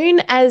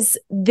soon as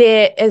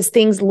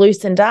things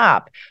loosened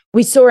up,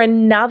 we saw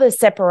another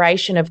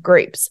separation of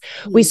groups.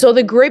 We saw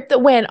the group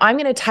that went, I'm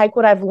going to take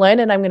what I've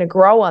learned and I'm going to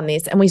grow on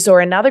this. And we saw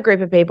another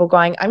group of people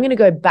going, I'm going to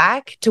go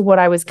back to what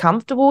I was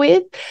comfortable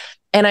with.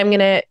 And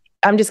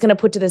I'm just going to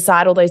put to the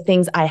side all those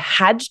things I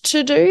had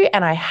to do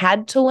and I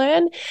had to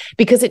learn,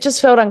 because it just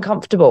felt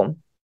uncomfortable.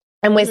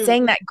 And we're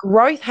seeing that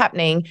growth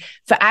happening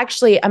for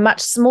actually a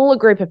much smaller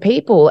group of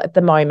people at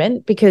the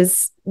moment,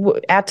 because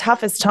our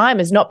toughest time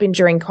has not been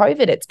during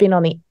COVID. It's been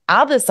on the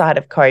other side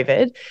of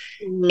COVID.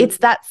 It's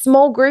that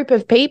small group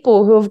of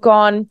people who have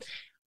gone,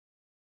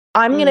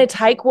 I'm going to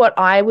take what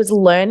I was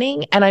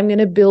learning and I'm going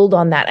to build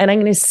on that. And I'm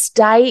going to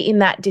stay in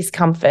that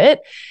discomfort,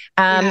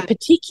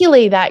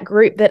 particularly that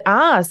group that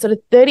are sort of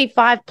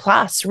 35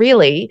 plus,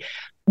 really,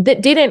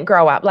 that didn't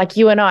grow up like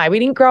you and I. We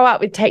didn't grow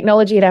up with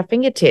technology at our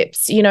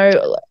fingertips.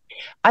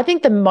 I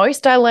think the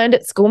most I learned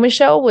at school,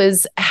 Michelle,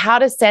 was how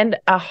to send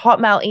a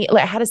Hotmail,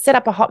 how to set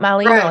up a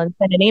Hotmail email and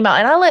send an email.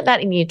 And I learned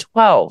that in year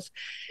 12.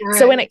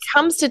 So when it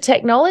comes to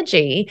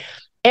technology,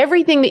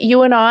 everything that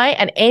you and I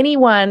and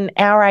anyone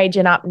our age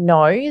and up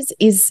knows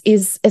is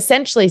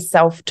essentially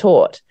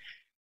self-taught.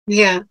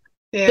 Yeah.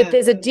 But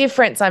there's a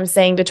difference I'm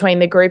seeing between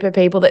the group of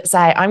people that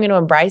say, I'm going to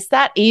embrace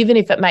that, even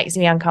if it makes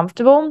me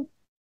uncomfortable,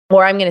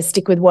 or I'm going to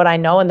stick with what I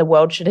know and the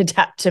world should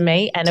adapt to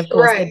me. And of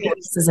course, their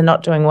businesses are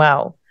not doing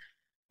well.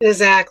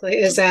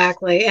 Exactly.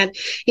 And,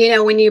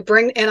 when you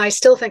bring, and I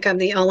still think I'm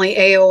the only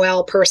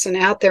AOL person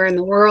out there in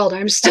the world.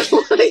 I'm still,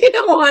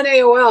 on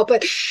AOL,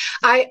 but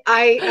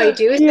I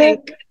do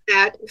think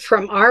that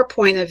from our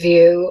point of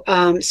view,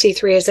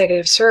 C3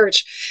 Executive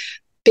Search,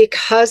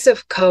 because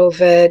of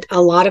COVID,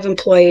 a lot of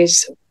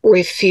employees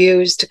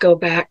refuse to go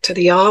back to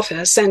the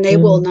office, and they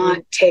will not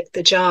take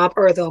the job,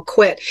 or they'll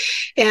quit.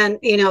 And,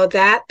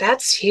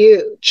 that's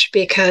huge,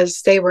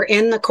 because they were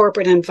in the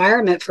corporate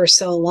environment for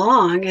so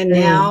long, and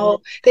now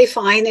they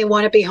find they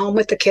want to be home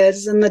with the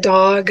kids and the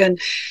dog. And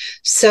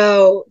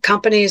so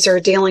companies are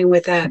dealing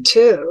with that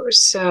too.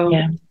 So,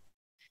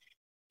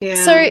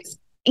 So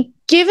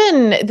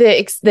given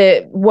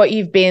the what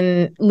you've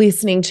been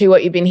listening to,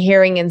 what you've been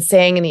hearing and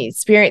seeing, and the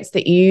experience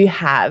that you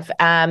have,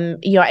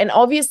 and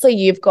obviously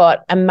you've got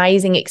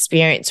amazing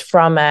experience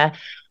from a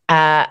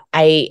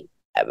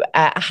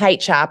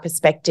HR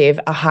perspective,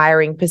 a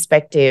hiring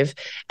perspective,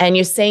 and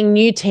you're seeing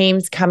new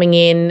teams coming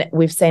in.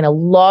 We've seen a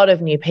lot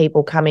of new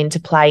people come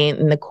into play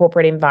in the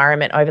corporate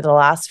environment over the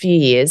last few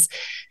years.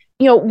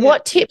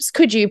 What tips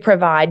could you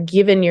provide,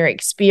 given your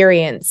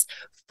experience,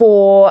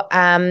 for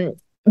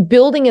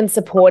building and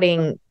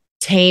supporting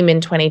team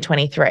in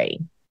 2023?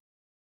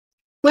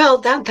 Well,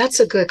 that's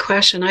a good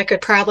question. I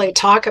could probably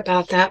talk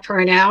about that for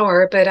an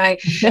hour, but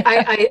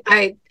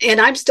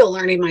I'm still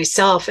learning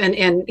myself,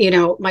 and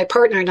my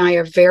partner and I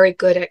are very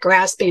good at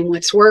grasping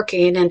what's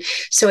working, and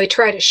so we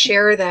try to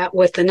share that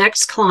with the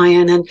next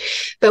client.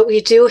 But we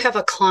do have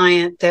a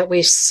client that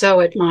we so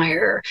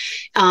admire.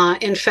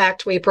 In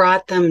fact, we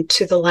brought them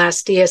to the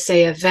last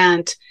DSA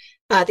event,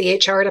 the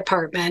HR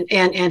department,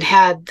 and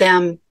had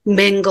them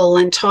mingle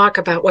and talk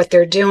about what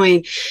they're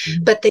doing.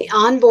 But the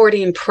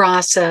onboarding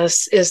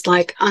process is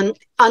like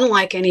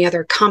unlike any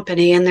other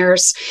company. And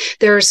there's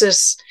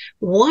this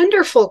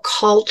wonderful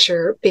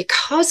culture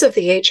because of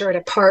the HR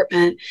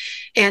department,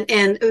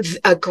 and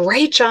a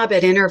great job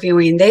at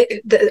interviewing.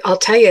 I'll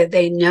tell you,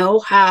 they know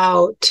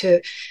how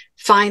to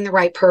find the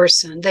right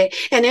person.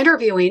 And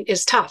interviewing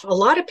is tough. A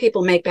lot of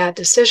people make bad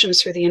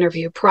decisions through the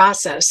interview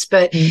process,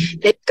 but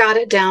they've got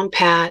it down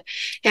pat.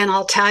 And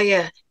I'll tell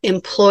you,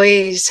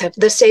 employees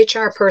this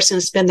HR person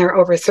has been there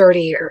over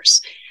 30 years.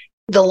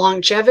 the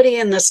longevity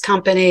in this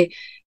company,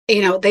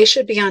 they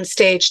should be on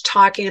stage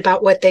talking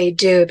about what they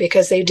do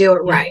because they do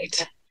it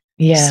right.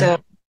 Yeah. So,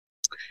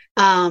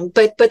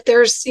 but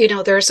there's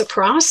a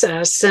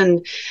process,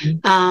 and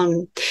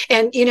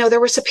there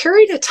was a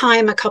period of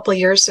time a couple of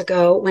years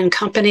ago when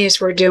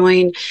companies were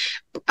doing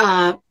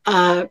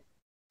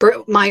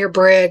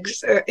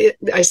Myers-Briggs,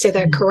 I say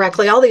that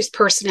correctly, all these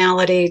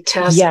personality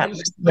tests,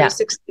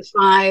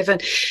 365,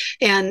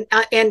 and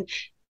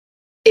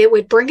it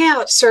would bring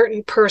out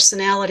certain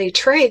personality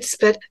traits,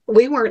 but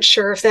we weren't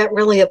sure if that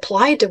really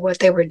applied to what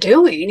they were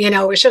doing.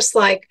 It was just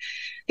like,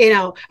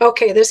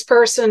 okay, this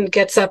person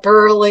gets up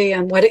early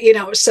and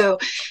so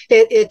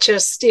it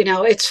just,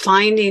 it's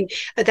finding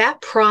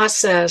that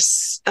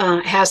process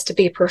has to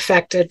be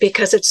perfected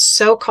because it's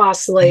so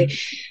costly.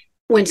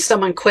 When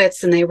someone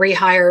quits and they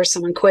rehire,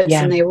 someone quits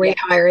and they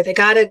rehire, they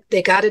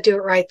gotta do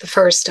it right the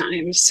first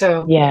time.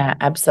 So yeah,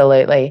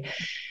 absolutely.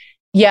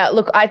 Yeah,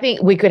 look, I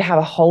think we could have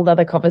a whole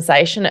other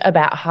conversation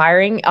about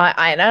hiring.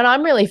 And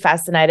I'm really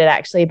fascinated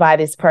actually by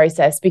this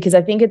process because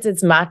I think it's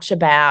as much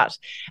about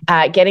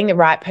getting the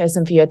right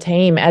person for your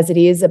team as it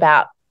is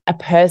about a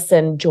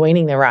person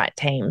joining the right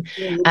team.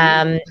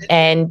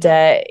 And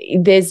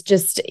there's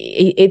just,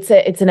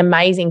 it's an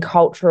amazing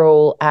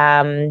cultural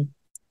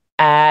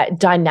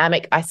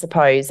dynamic, I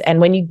suppose.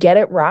 And when you get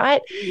it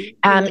right,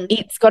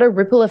 it's got a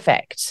ripple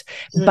effect,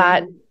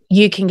 but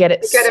you can get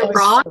it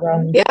wrong.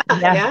 Strong.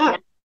 Yeah.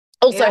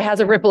 Also has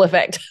a ripple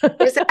effect.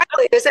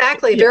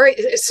 Exactly. Yeah. Very.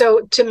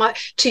 So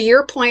to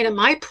your point and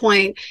my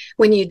point,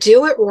 when you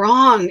do it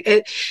wrong,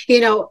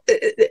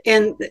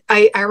 and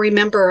I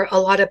remember a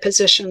lot of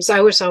positions.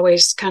 I was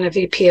always kind of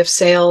VP of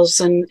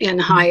sales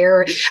and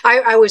higher.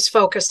 I was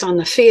focused on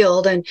the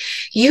field, and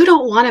you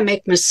don't want to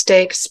make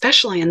mistakes,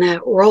 especially in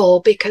that role,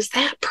 because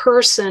that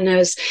person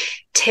is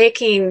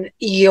taking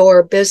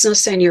your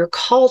business and your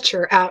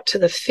culture out to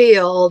the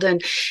field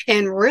and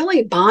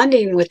really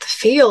bonding with the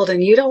field.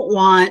 And you don't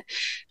want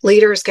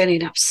leaders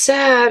getting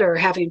upset or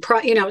having,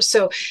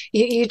 so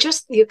you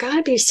got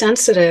to be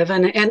sensitive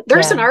and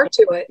there's an art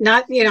to it.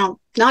 Not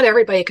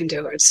everybody can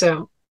do it.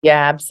 So.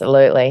 Yeah,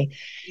 absolutely.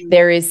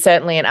 There is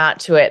certainly an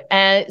art to it.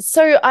 And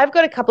so I've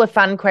got a couple of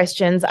fun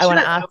questions I want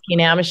to ask you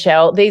now,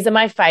 Michelle. These are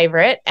my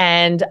favorite,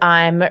 and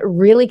I'm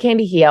really keen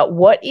to hear,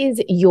 what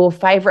is your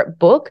favorite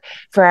book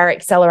for our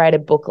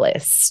accelerated book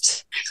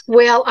list?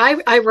 Well,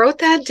 I wrote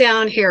that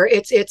down here.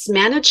 It's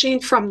Managing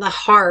from the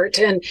Heart.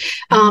 And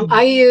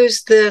I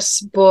used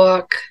this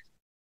book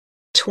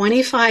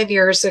 25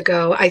 years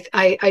ago.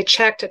 I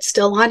checked, it's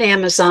still on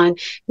Amazon,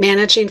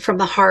 Managing from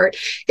the Heart.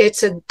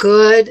 It's a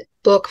good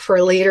book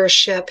for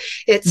leadership.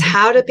 It's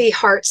how to be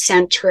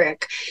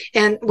heart-centric.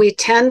 And we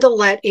tend to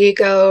let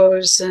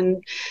egos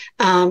and,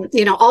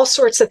 all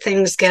sorts of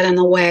things get in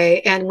the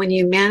way. And when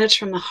you manage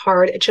from the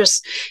heart,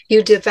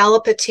 you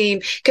develop a team,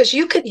 because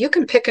you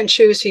can pick and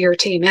choose who your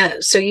team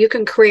is. So you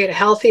can create a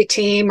healthy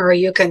team, or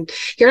you're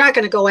not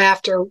going to go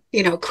after,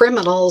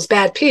 criminals,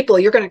 bad people.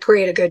 You're going to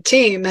create a good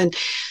team. And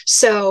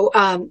so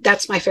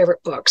that's my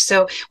favorite book.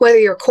 So whether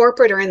you're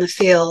corporate or in the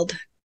field,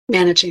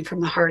 Managing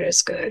from the Heart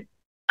is good.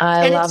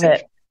 I love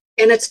it.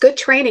 And it's good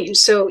training.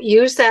 So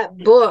use that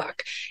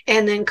book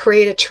and then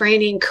create a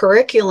training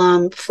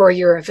curriculum for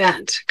your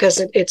event,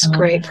 because it's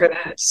great for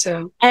that.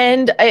 So,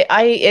 and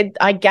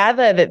I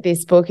gather that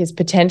this book is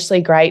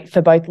potentially great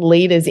for both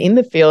leaders in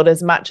the field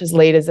as much as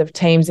leaders of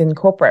teams in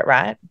corporate,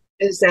 right?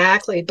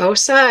 Exactly. Both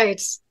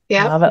sides.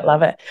 Yeah.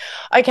 Love it.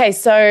 Okay.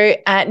 So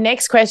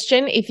next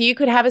question, if you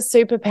could have a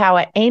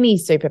superpower, any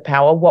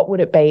superpower, what would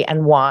it be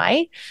and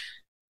why?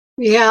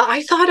 Yeah,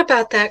 I thought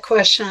about that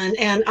question,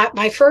 and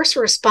my first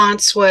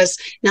response was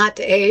not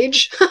to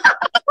age. I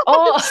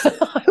love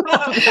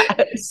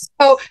that.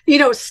 So,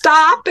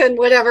 stop and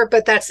whatever,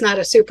 but that's not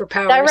a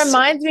superpower. That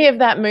reminds me of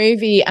that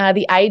movie,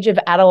 The Age of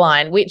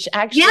Adeline, which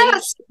actually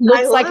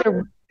looks like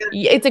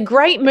it's a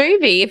great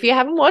movie. If you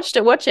haven't watched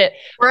it, watch it.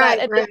 Right,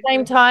 but at the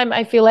same time,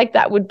 I feel like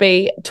that would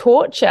be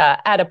torture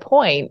at a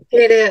point.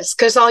 It is,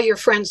 because all your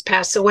friends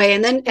pass away.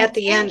 And then at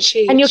the end,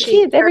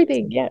 kids,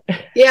 everything. Yeah.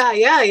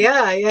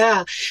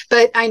 Yeah.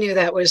 But I knew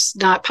that was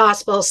not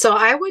possible. So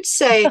I would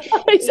say.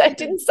 I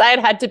didn't say it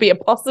had to be a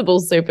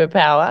possible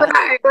superpower.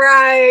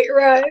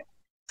 Right.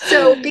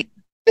 So be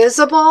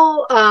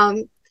visible.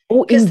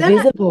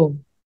 Invisible.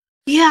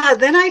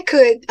 Then I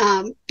could,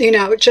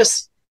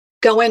 just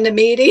go into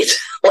meetings,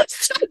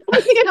 whatever.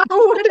 Like,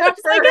 how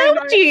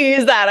would you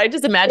use that? I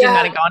just imagine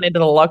kind of gone into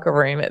the locker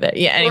room at that.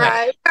 Yeah,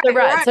 anyway.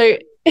 Right. So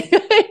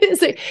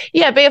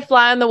be a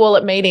fly on the wall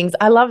at meetings.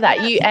 I love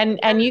that.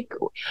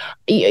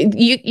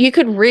 You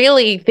could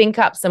really think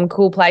up some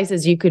cool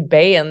places you could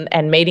be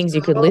and meetings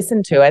you could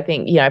listen to. I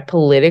think,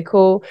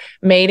 political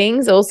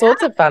meetings, all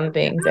sorts of fun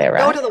things there,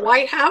 right? Go to the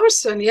White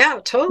House and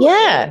totally.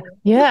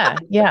 Yeah.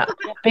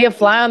 Be a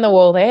fly on the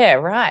wall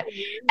there, right?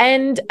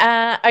 And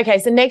okay,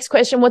 so next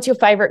question, what's your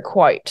favorite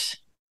quote?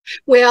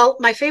 Well,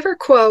 my favorite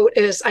quote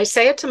is, I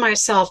say it to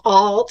myself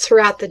all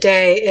throughout the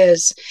day,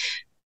 is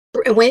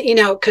when,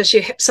 because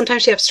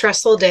sometimes you have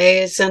stressful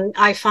days, and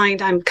I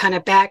find I'm kind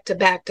of back to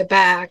back to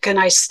back, and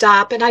I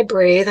stop and I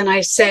breathe and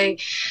I say,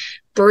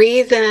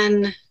 breathe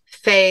in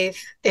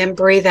faith and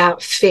breathe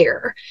out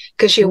fear,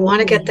 because you want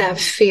to get that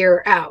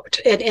fear out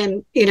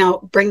and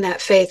bring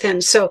that faith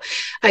in. So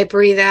I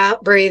breathe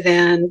out, breathe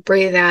in,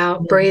 breathe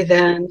out, breathe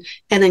in,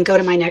 and then go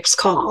to my next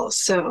call.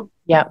 So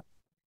yeah,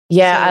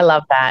 I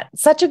love that.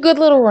 Such a good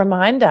little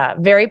reminder.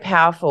 Very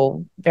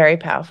powerful, very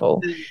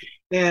powerful.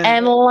 Yeah.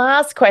 And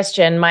last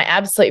question, my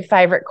absolute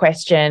favorite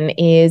question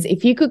is,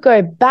 if you could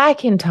go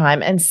back in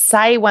time and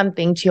say one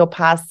thing to your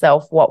past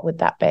self, what would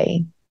that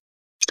be?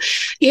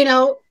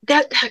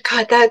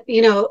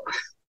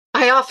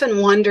 I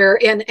often wonder,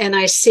 and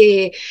I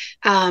see,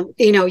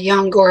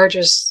 young,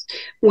 gorgeous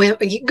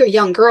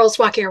young girls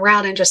walking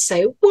around and just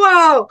say,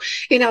 whoa,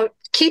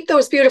 keep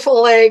those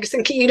beautiful legs,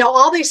 and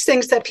all these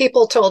things that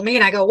people told me,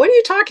 and I go, what are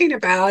you talking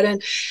about?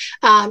 And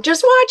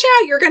just watch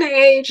out, you're going to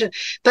age.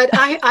 But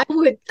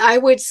I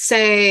would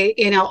say,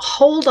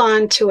 hold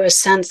on to a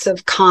sense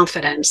of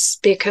confidence,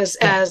 because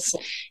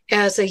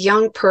as a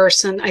young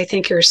person, I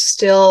think you're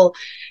still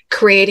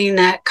creating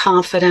that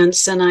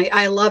confidence. And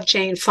I love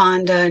Jane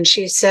Fonda, and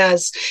she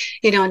says,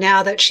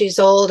 now that she's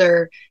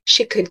older,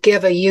 she could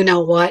give a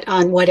what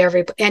on what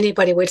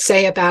anybody would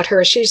say about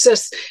her. She's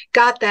just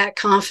got that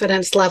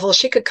confidence level.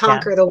 She could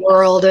conquer the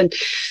world. And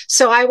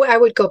so I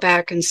would go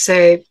back and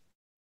say,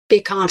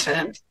 be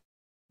confident.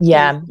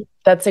 Yeah,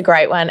 that's a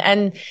great one.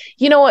 And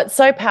you know what's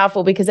so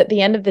powerful, because at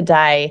the end of the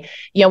day,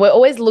 we're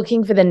always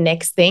looking for the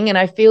next thing. And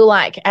I feel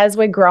like as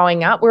we're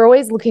growing up, we're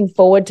always looking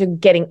forward to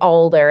getting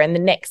older and the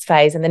next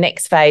phase and the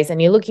next phase. And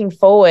you're looking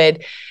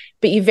forward,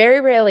 but you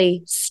very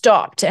rarely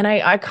stopped. And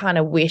I kind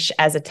of wish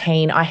as a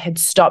teen I had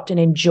stopped and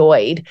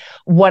enjoyed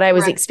what I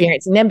was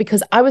experiencing then,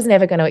 because I was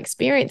never going to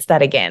experience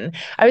that again.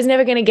 I was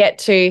never going to get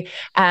to,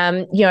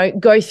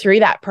 go through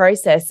that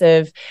process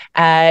of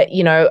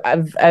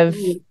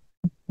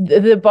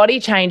the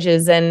body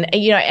changes and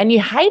you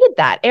hated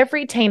that.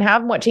 Every teen,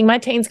 I'm watching my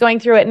teens going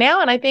through it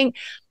now, and I think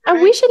I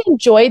wish I'd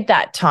enjoyed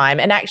that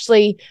time and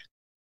actually,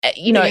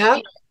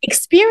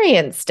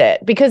 experienced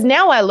it, because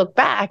now I look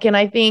back and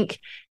I think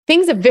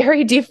things are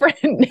very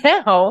different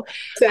now.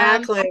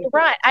 Exactly.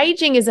 Right.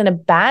 Aging isn't a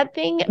bad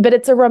thing, but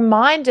it's a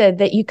reminder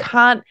that you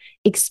can't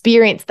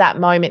experience that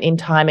moment in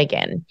time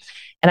again.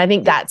 And I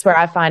think that's where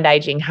I find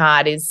aging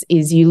hard is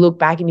you look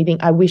back and you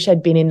think, I wish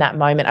I'd been in that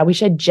moment. I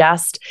wish I'd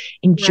just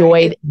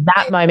enjoyed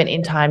that moment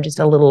in time just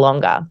a little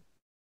longer.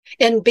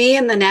 And be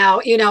in the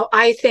now.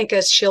 I think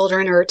as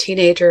children or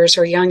teenagers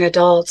or young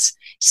adults,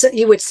 so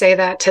you would say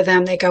that to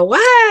them, they go,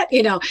 what?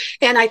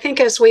 And I think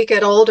as we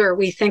get older,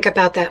 we think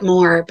about that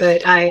more.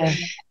 But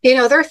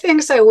there are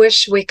things I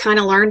wish we kind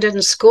of learned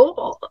in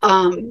school,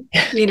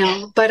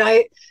 but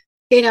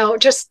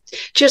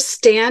just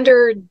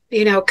standard,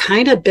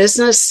 kind of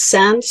business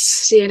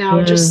sense,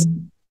 just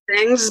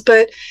things.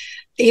 But,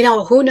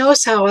 who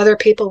knows how other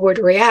people would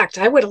react.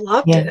 I would have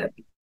loved it.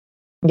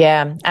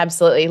 Yeah,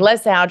 absolutely.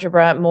 Less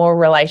algebra, more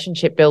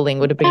relationship building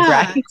would have been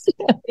great.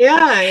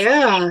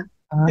 Yeah.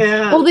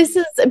 Well, this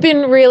has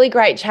been really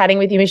great chatting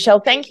with you, Michelle.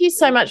 Thank you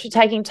so much for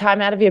taking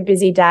time out of your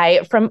busy day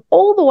from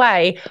all the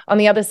way on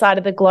the other side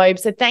of the globe.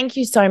 So thank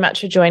you so much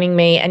for joining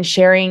me and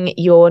sharing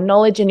your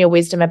knowledge and your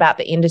wisdom about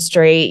the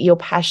industry. Your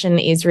passion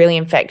is really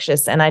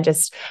infectious, and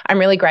I'm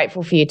really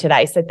grateful for you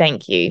today. So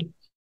thank you.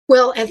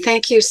 Well, and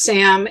thank you,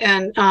 Sam.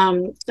 And,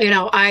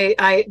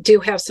 I do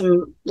have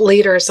some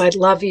leaders I'd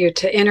love you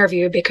to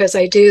interview, because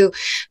I do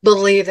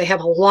believe they have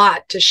a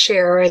lot to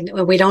share,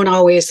 and we don't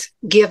always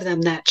give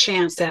them that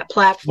chance, that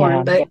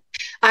platform. But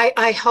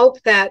I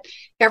hope that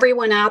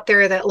everyone out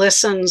there that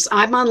listens,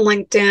 I'm on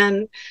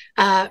LinkedIn,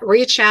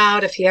 reach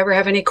out if you ever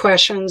have any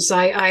questions.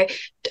 I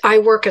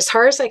work as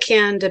hard as I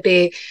can to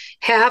be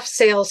half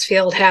sales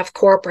field, half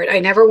corporate. I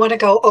never want to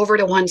go over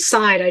to one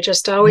side. I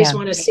just always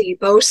want to see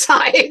both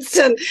sides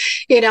and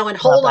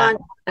hold on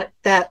to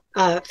that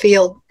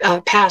field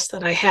past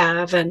that I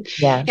have. And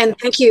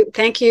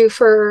thank you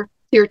for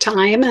your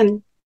time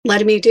and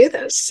letting me do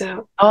this.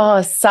 So,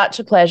 such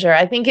a pleasure.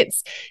 I think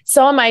it's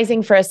so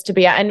amazing for us to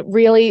be out, and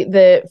really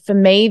for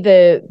me,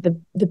 the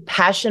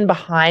passion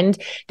behind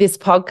this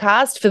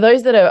podcast, for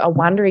those that are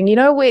wondering,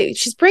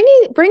 she's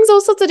brings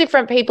all sorts of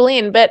different people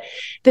in, but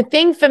the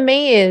thing for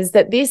me is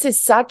that this is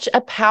such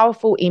a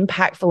powerful,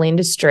 impactful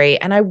industry,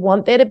 and I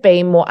want there to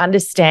be more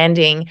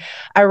understanding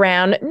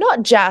around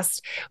not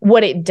just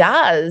what it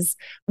does,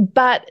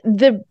 but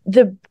the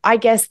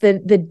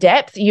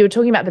depth. You were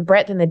talking about the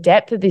breadth and the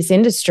depth of this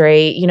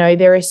industry.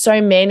 There are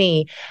so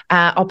many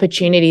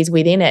opportunities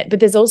within it, but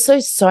there's also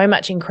so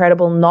much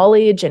incredible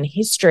knowledge and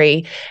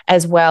history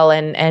as well.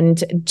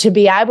 And to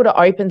be able to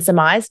open some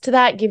eyes to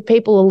that, give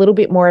people a little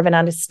bit more of an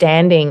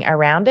understanding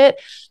around it,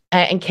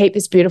 and keep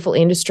this beautiful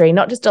industry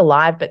not just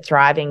alive, but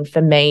thriving,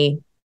 for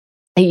me,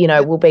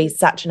 will be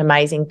such an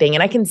amazing thing.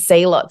 And I can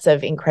see lots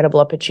of incredible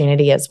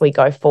opportunity as we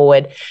go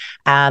forward.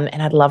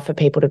 And I'd love for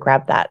people to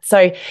grab that.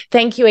 So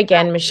thank you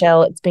again,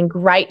 Michelle. It's been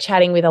great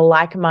chatting with a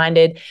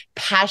like-minded,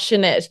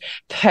 passionate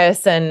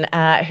person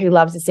who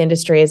loves this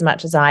industry as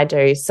much as I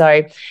do.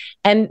 So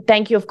And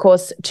thank you, of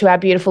course, to our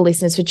beautiful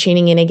listeners for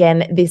tuning in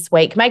again this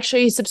week. Make sure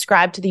you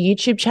subscribe to the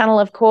YouTube channel,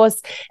 of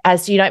course,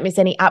 so you don't miss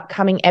any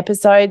upcoming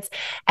episodes.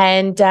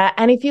 And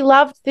if you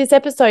loved this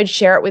episode,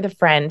 share it with a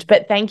friend.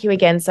 But thank you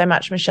again so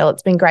much, Michelle.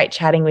 It's been great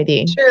chatting with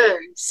you. Sure.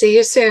 See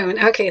you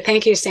soon. Okay.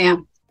 Thank you,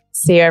 Sam.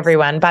 See you,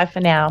 everyone. Bye for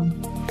now.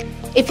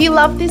 If you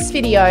love this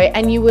video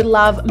and you would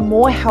love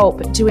more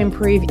help to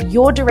improve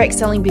your direct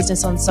selling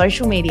business on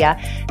social media,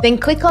 then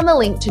click on the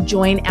link to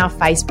join our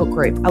Facebook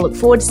group. I look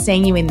forward to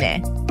seeing you in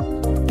there.